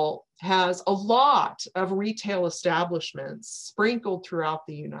General has a lot of retail establishments sprinkled throughout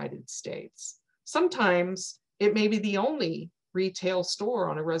the United States. Sometimes it may be the only retail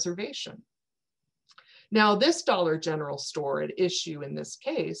store on a reservation. Now, this Dollar General store at issue in this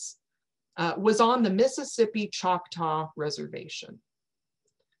case was on the Mississippi Choctaw Reservation.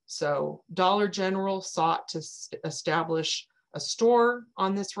 So Dollar General sought to establish a store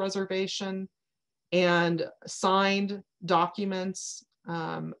on this reservation and signed documents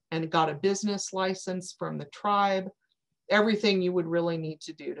and got a business license from the tribe, everything you would really need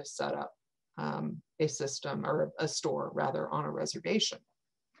to do to set up a system, or a store rather, on a reservation.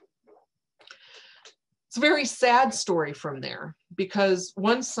 It's a very sad story from there, because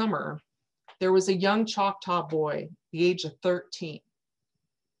one summer there was a young Choctaw boy, the age of 13,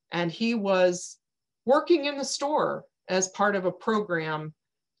 and he was working in the store as part of a program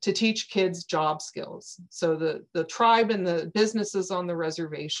to teach kids job skills. So the tribe and the businesses on the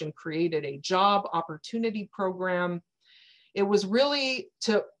reservation created a job opportunity program. It was really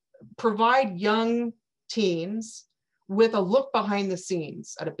to provide young teens with a look behind the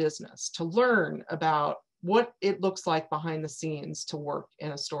scenes at a business, to learn about what it looks like behind the scenes to work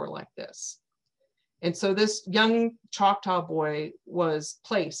in a store like this. And so this young Choctaw boy was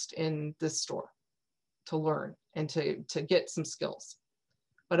placed in this store to learn and to get some skills.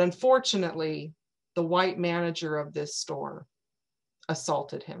 But unfortunately, the white manager of this store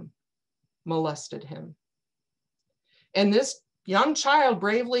assaulted him, molested him. And this young child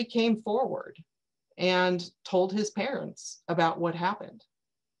bravely came forward and told his parents about what happened.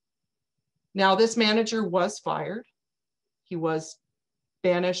 Now, this manager was fired. He was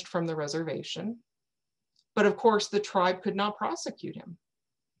banished from the reservation. But of course, the tribe could not prosecute him.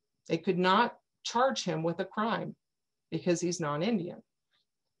 They could not charge him with a crime because he's non-Indian.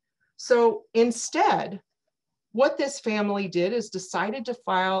 So instead, what this family did is decided to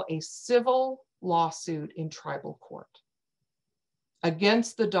file a civil lawsuit in tribal court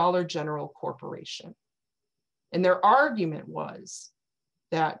against the Dollar General Corporation. And their argument was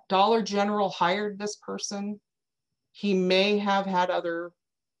that Dollar General hired this person. He may have had other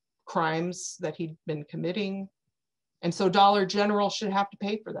crimes that he'd been committing. And so Dollar General should have to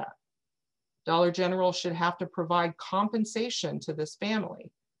pay for that. Dollar General should have to provide compensation to this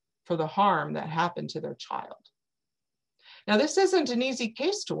family for the harm that happened to their child. Now, this isn't an easy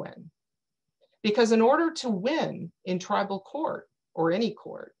case to win, because in order to win in tribal court or any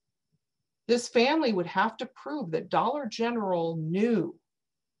court, this family would have to prove that Dollar General knew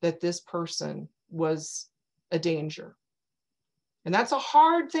that this person was a danger. And that's a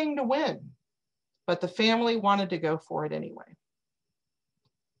hard thing to win, but the family wanted to go for it anyway.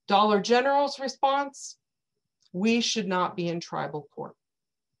 Dollar General's response: we should not be in tribal court.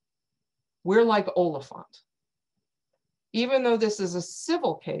 We're like Oliphant. Even though this is a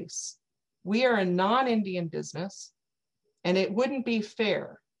civil case, We are a non-Indian business, and it wouldn't be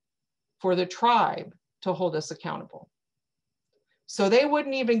fair for the tribe to hold us accountable. So they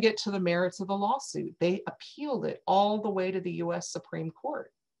wouldn't even get to the merits of the lawsuit. They appealed it all the way to the US Supreme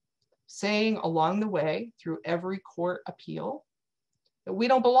Court, saying along the way, through every court appeal, that we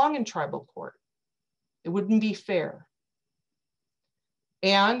don't belong in tribal court. It wouldn't be fair.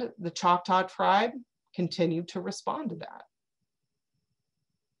 And the Choctaw tribe continued to respond to that.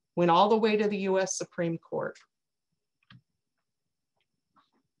 Went all the way to the US Supreme Court.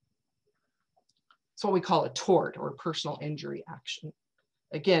 It's what we call a tort, or personal injury action.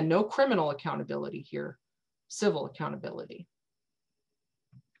 Again, no criminal accountability here, civil accountability.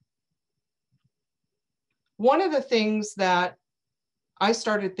 One of the things that I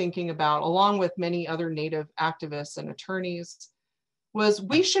started thinking about, along with many other Native activists and attorneys, was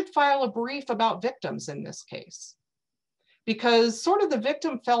we should file a brief about victims in this case. Because sort of the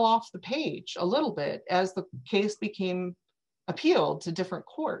victim fell off the page a little bit as the case became appealed to different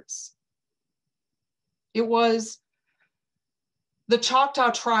courts. It was the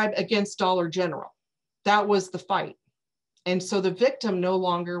Choctaw tribe against Dollar General. That was the fight. And so the victim no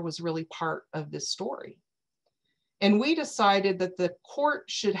longer was really part of this story. And we decided that the court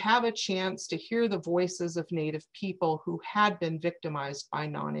should have a chance to hear the voices of Native people who had been victimized by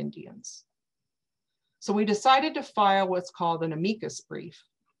non-Indians. So we decided to file what's called an amicus brief.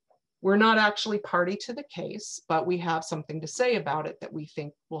 We're not actually party to the case, but we have something to say about it that we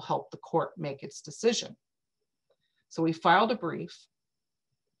think will help the court make its decision. So we filed a brief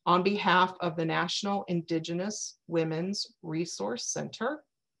on behalf of the National Indigenous Women's Resource Center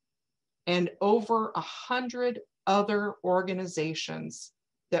and over 100 other organizations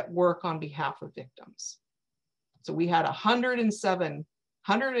that work on behalf of victims. So we had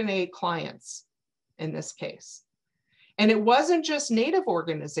 108 clients in this case. And it wasn't just Native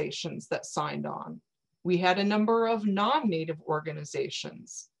organizations that signed on. We had a number of non-Native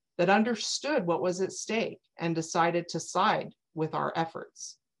organizations that understood what was at stake and decided to side with our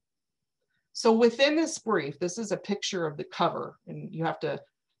efforts. So within this brief, this is a picture of the cover, and you have to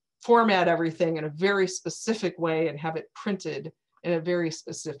format everything in a very specific way and have it printed in a very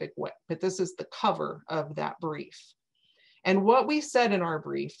specific way. But this is the cover of that brief. And what we said in our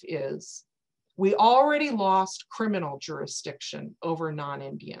brief is, we already lost criminal jurisdiction over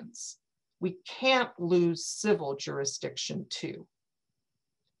non-Indians. We can't lose civil jurisdiction too,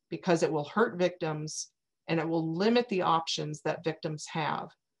 because it will hurt victims and it will limit the options that victims have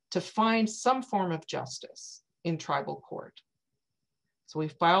to find some form of justice in tribal court. So we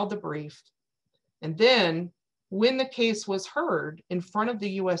filed the brief, and then when the case was heard in front of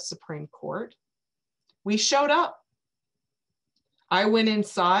the US Supreme Court, we showed up. I went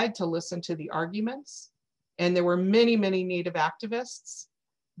inside to listen to the arguments, and there were many, many Native activists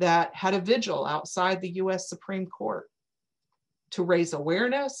that had a vigil outside the US Supreme Court to raise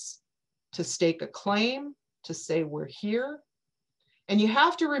awareness, to stake a claim, to say we're here. And you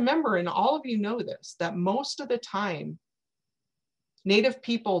have to remember, and all of you know this, that most of the time, Native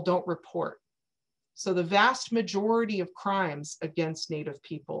people don't report. So the vast majority of crimes against Native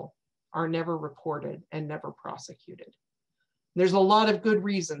people are never reported and never prosecuted. There's a lot of good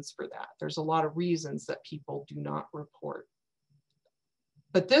reasons for that. There's a lot of reasons that people do not report.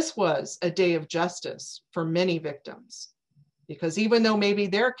 But this was a day of justice for many victims, because even though maybe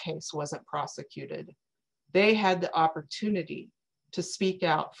their case wasn't prosecuted, they had the opportunity to speak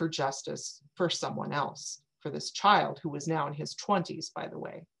out for justice for someone else, for this child who was now in his 20s, by the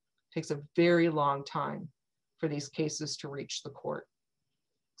way. It takes a very long time for these cases to reach the court.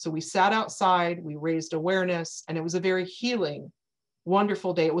 So we sat outside, we raised awareness, and it was a very healing,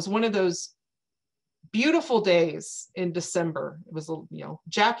 wonderful day. It was one of those beautiful days in December. It was,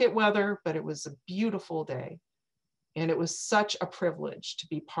 jacket weather, but it was a beautiful day. And it was such a privilege to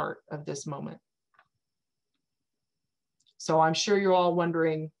be part of this moment. So I'm sure you're all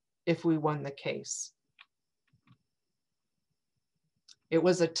wondering if we won the case. It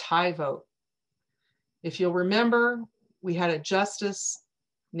was a tie vote. If you'll remember, we had a justice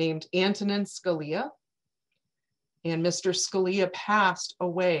named Antonin Scalia, and Mr. Scalia passed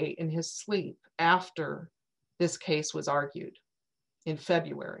away in his sleep after this case was argued in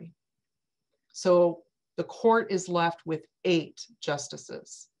February. So the court is left with 8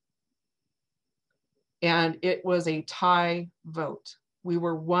 justices. And it was a tie vote. We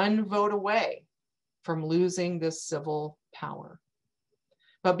were 1 vote away from losing this civil power.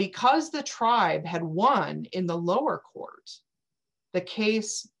 But because the tribe had won in the lower court, the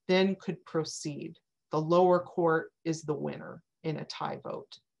case then could proceed. The lower court is the winner in a tie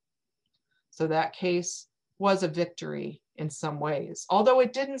vote. So that case was a victory in some ways, although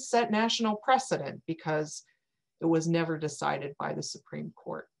it didn't set national precedent because it was never decided by the Supreme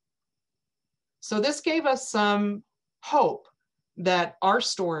Court. So this gave us some hope that our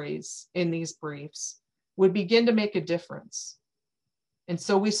stories in these briefs would begin to make a difference. And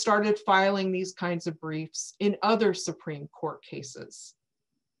so we started filing these kinds of briefs in other Supreme Court cases,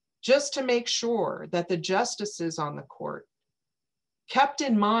 just to make sure that the justices on the court kept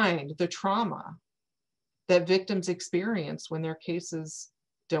in mind the trauma that victims experience when their cases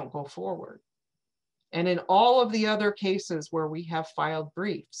don't go forward. And in all of the other cases where we have filed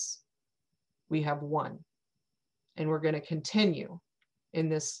briefs, we have won. And we're going to continue in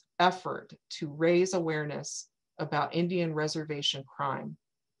this effort to raise awareness about Indian reservation crime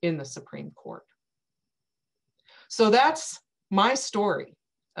in the Supreme Court. So that's my story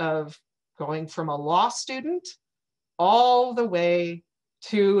of going from a law student all the way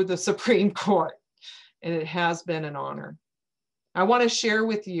to the Supreme Court. And it has been an honor. I want to share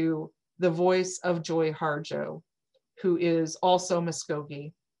with you the voice of Joy Harjo, who is also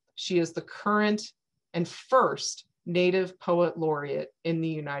Muscogee. She is the current and first Native Poet Laureate in the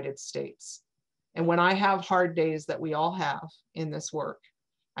United States. And when I have hard days that we all have in this work,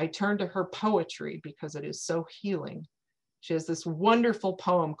 I turn to her poetry because it is so healing. She has this wonderful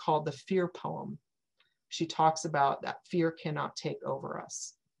poem called the Fear Poem. She talks about that fear cannot take over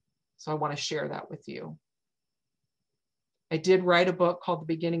us. So I want to share that with you. I did write a book called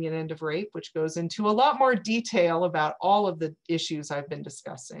The Beginning and End of Rape, which goes into a lot more detail about all of the issues I've been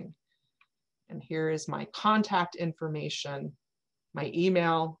discussing. And here is my contact information, my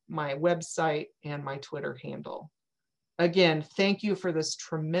email, my website, and my Twitter handle. Again, thank you for this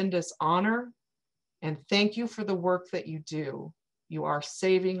tremendous honor, and thank you for the work that you do. You are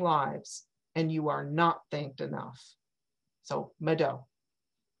saving lives, and you are not thanked enough. So, Mado.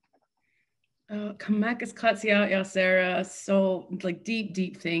 Kamakas Katsiya Sarah, so like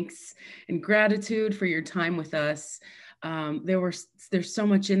deep thanks and gratitude for your time with us. There's so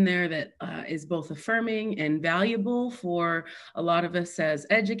much in there that is both affirming and valuable for a lot of us as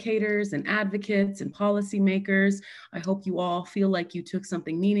educators and advocates and policymakers. I hope you all feel like you took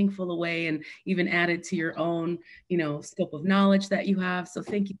something meaningful away and even added to your own, scope of knowledge that you have. So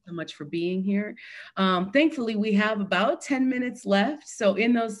thank you so much for being here. Thankfully, we have about 10 minutes left. So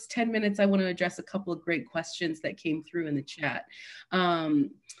in those 10 minutes, I want to address a couple of great questions that came through in the chat.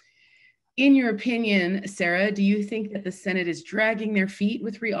 In your opinion, Sarah, do you think that the Senate is dragging their feet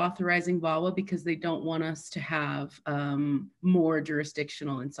with reauthorizing VAWA because they don't want us to have more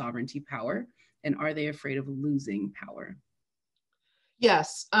jurisdictional and sovereignty power? And are they afraid of losing power?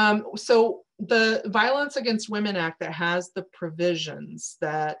 Yes. So the Violence Against Women Act that has the provisions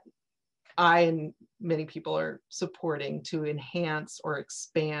that I and many people are supporting to enhance or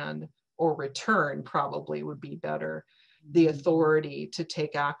expand or return, probably would be better, the authority to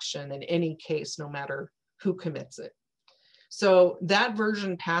take action in any case, no matter who commits it. So that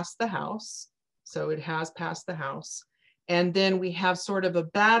version passed the House. So it has passed the House. And then we have sort of a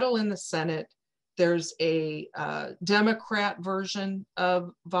battle in the Senate. There's a Democrat version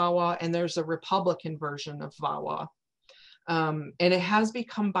of VAWA and there's a Republican version of VAWA. And it has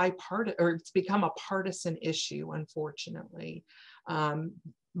become bipartisan, or it's become a partisan issue, unfortunately.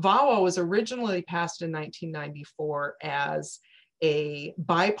 VAWA was originally passed in 1994 as a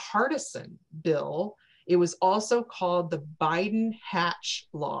bipartisan bill. It was also called the Biden-Hatch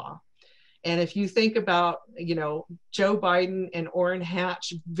Law. And if you think about, Joe Biden and Orrin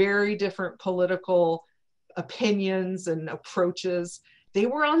Hatch, very different political opinions and approaches, they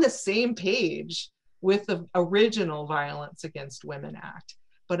were on the same page with the original Violence Against Women Act.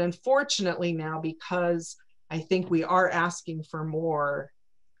 But unfortunately now, because I think we are asking for more,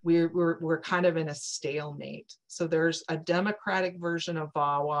 we're kind of in a stalemate. So there's a Democratic version of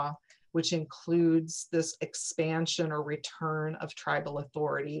VAWA, which includes this expansion or return of tribal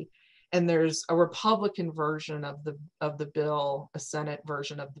authority. And there's a Republican version of the bill, a Senate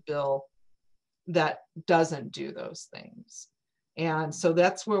version of the bill that doesn't do those things. And so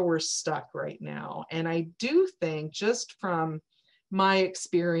that's where we're stuck right now. And I do think, just from my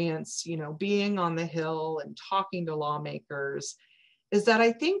experience, being on the Hill and talking to lawmakers, is that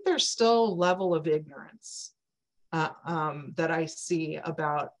I think there's still a level of ignorance that I see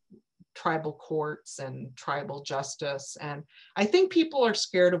about tribal courts and tribal justice. And I think people are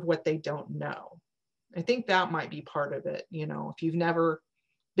scared of what they don't know. I think that might be part of it. If you've never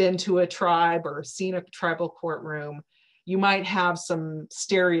been to a tribe or seen a tribal courtroom, you might have some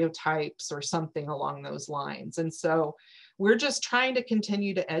stereotypes or something along those lines. And so we're just trying to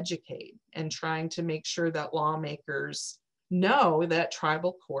continue to educate and trying to make sure that lawmakers know that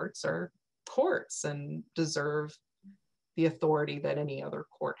tribal courts are courts and deserve the authority that any other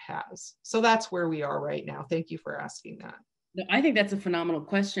court has. So that's where we are right now. Thank you for asking that. I think that's a phenomenal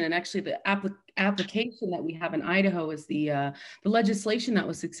question. And actually the application that we have in Idaho is the legislation that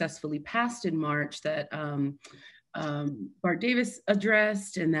was successfully passed in March that Bart Davis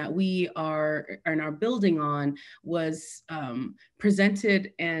addressed and that we are building on was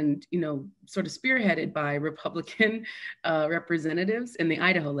presented and, sort of spearheaded by Republican representatives in the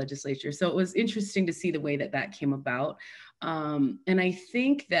Idaho legislature. So it was interesting to see the way that that came about. And I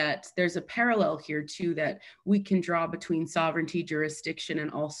think that there's a parallel here too that we can draw between sovereignty, jurisdiction,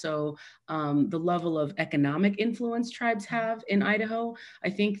 and also the level of economic influence tribes have in Idaho. I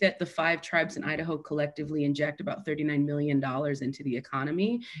think that the 5 tribes in Idaho collectively inject about $39 million into the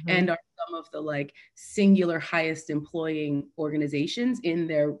economy and are some of the singular highest employing organizations in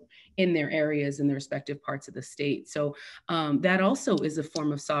their areas in the respective parts of the state. So that also is a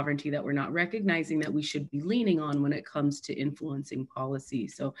form of sovereignty that we're not recognizing that we should be leaning on when it comes to influencing policy.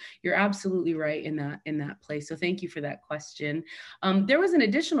 So you're absolutely right in that place. So thank you for that question. There was an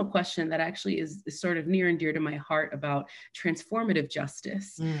additional question that actually is sort of near and dear to my heart about transformative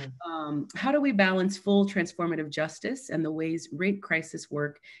justice. How do we balance full transformative justice and the ways rape crisis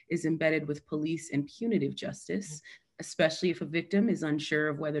work is embedded with police and punitive justice, especially if a victim is unsure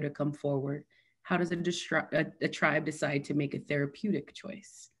of whether to come forward? How does a tribe decide to make a therapeutic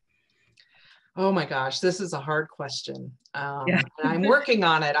choice? Oh my gosh, this is a hard question. And I'm working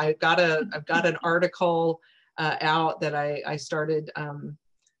on it. I've got an article out that I started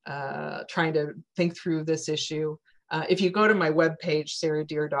trying to think through this issue. If you go to my webpage,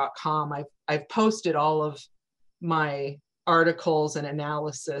 sarahdeer.com, I've posted all of my articles and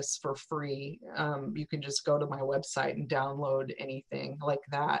analysis for free. You can just go to my website and download anything like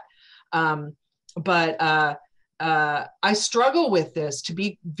that. But I struggle with this, to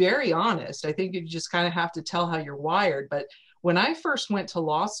be very honest. I think you just kind of have to tell how you're wired. But when I first went to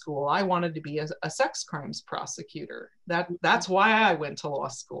law school, I wanted to be a sex crimes prosecutor. That's why I went to law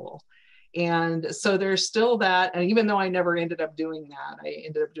school. And so there's still that. And even though I never ended up doing that, I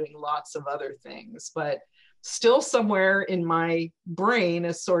ended up doing lots of other things. But still somewhere in my brain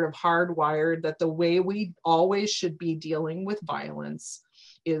is sort of hardwired that the way we always should be dealing with violence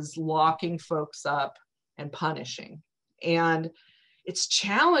is locking folks up and punishing. And it's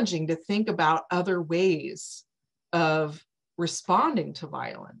challenging to think about other ways of responding to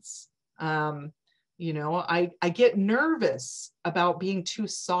violence. I get nervous about being too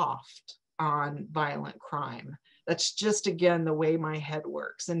soft on violent crime. That's just, again, the way my head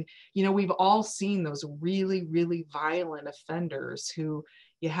works. And, we've all seen those really, really violent offenders who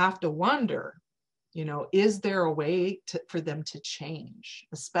you have to wonder, is there a way for them to change,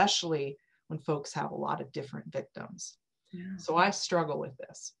 especially when folks have a lot of different victims? Yeah. So I struggle with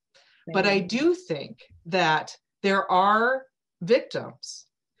this. But I do think that there are victims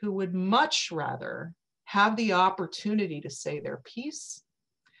who would much rather have the opportunity to say their piece,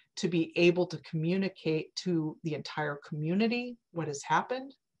 to be able to communicate to the entire community what has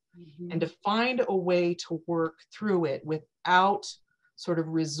happened, and to find a way to work through it without sort of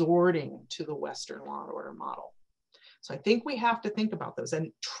resorting to the Western law and order model. So I think we have to think about those.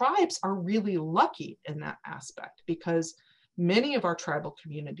 And tribes are really lucky in that aspect, because many of our tribal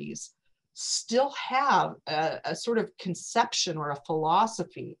communities still have a sort of conception or a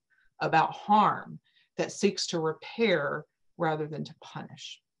philosophy about harm that seeks to repair rather than to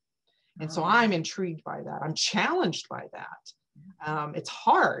punish. And so I'm intrigued by that. I'm challenged by that. It's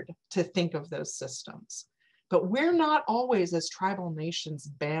hard to think of those systems, but we're not always, as tribal nations,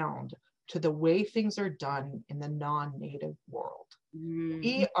 bound to the way things are done in the non-native world.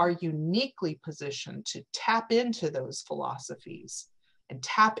 We are uniquely positioned to tap into those philosophies and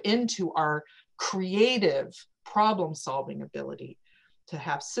tap into our creative problem-solving ability to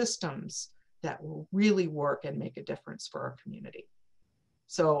have systems that will really work and make a difference for our community.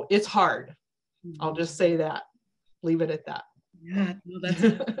 So it's hard. I'll just say that, leave it at that. Yeah, no,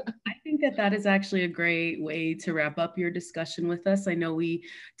 I think that is actually a great way to wrap up your discussion with us. I know we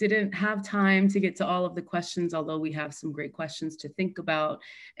didn't have time to get to all of the questions, although we have some great questions to think about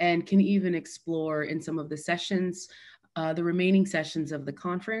and can even explore in some of the sessions, the remaining sessions of the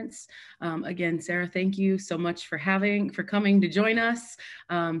conference. Again, Sarah, thank you so much for coming to join us.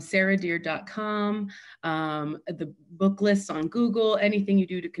 sarahdeer.com, the book lists on Google, anything you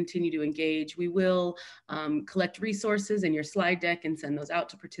do to continue to engage. We will collect resources in your slide deck and send those out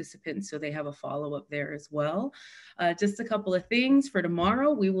to participants so they have a follow-up there as well. Just a couple of things for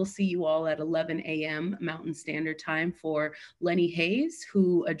tomorrow. We will see you all at 11 a.m. Mountain Standard Time for Lenny Hayes,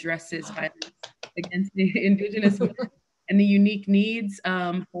 who addresses violence against the Indigenous women and the unique needs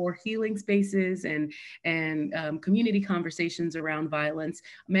for healing spaces and community conversations around violence,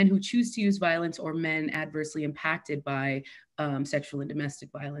 men who choose to use violence or men adversely impacted by sexual and domestic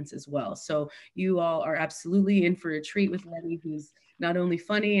violence as well. So you all are absolutely in for a treat with Letty, who's not only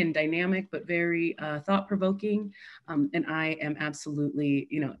funny and dynamic, but very thought-provoking. And I am absolutely,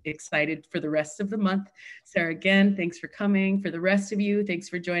 excited for the rest of the month. Sarah, again, thanks for coming. For the rest of you, thanks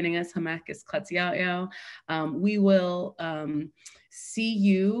for joining us. Hamakis Klatsiao. We will see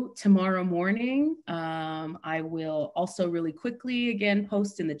you tomorrow morning. I will also really quickly again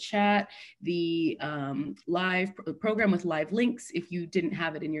post in the chat the live program with live links if you didn't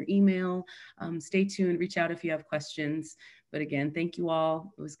have it in your email. Stay tuned, reach out if you have questions. But again, thank you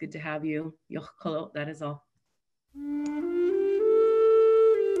all. It was good to have you. That is all.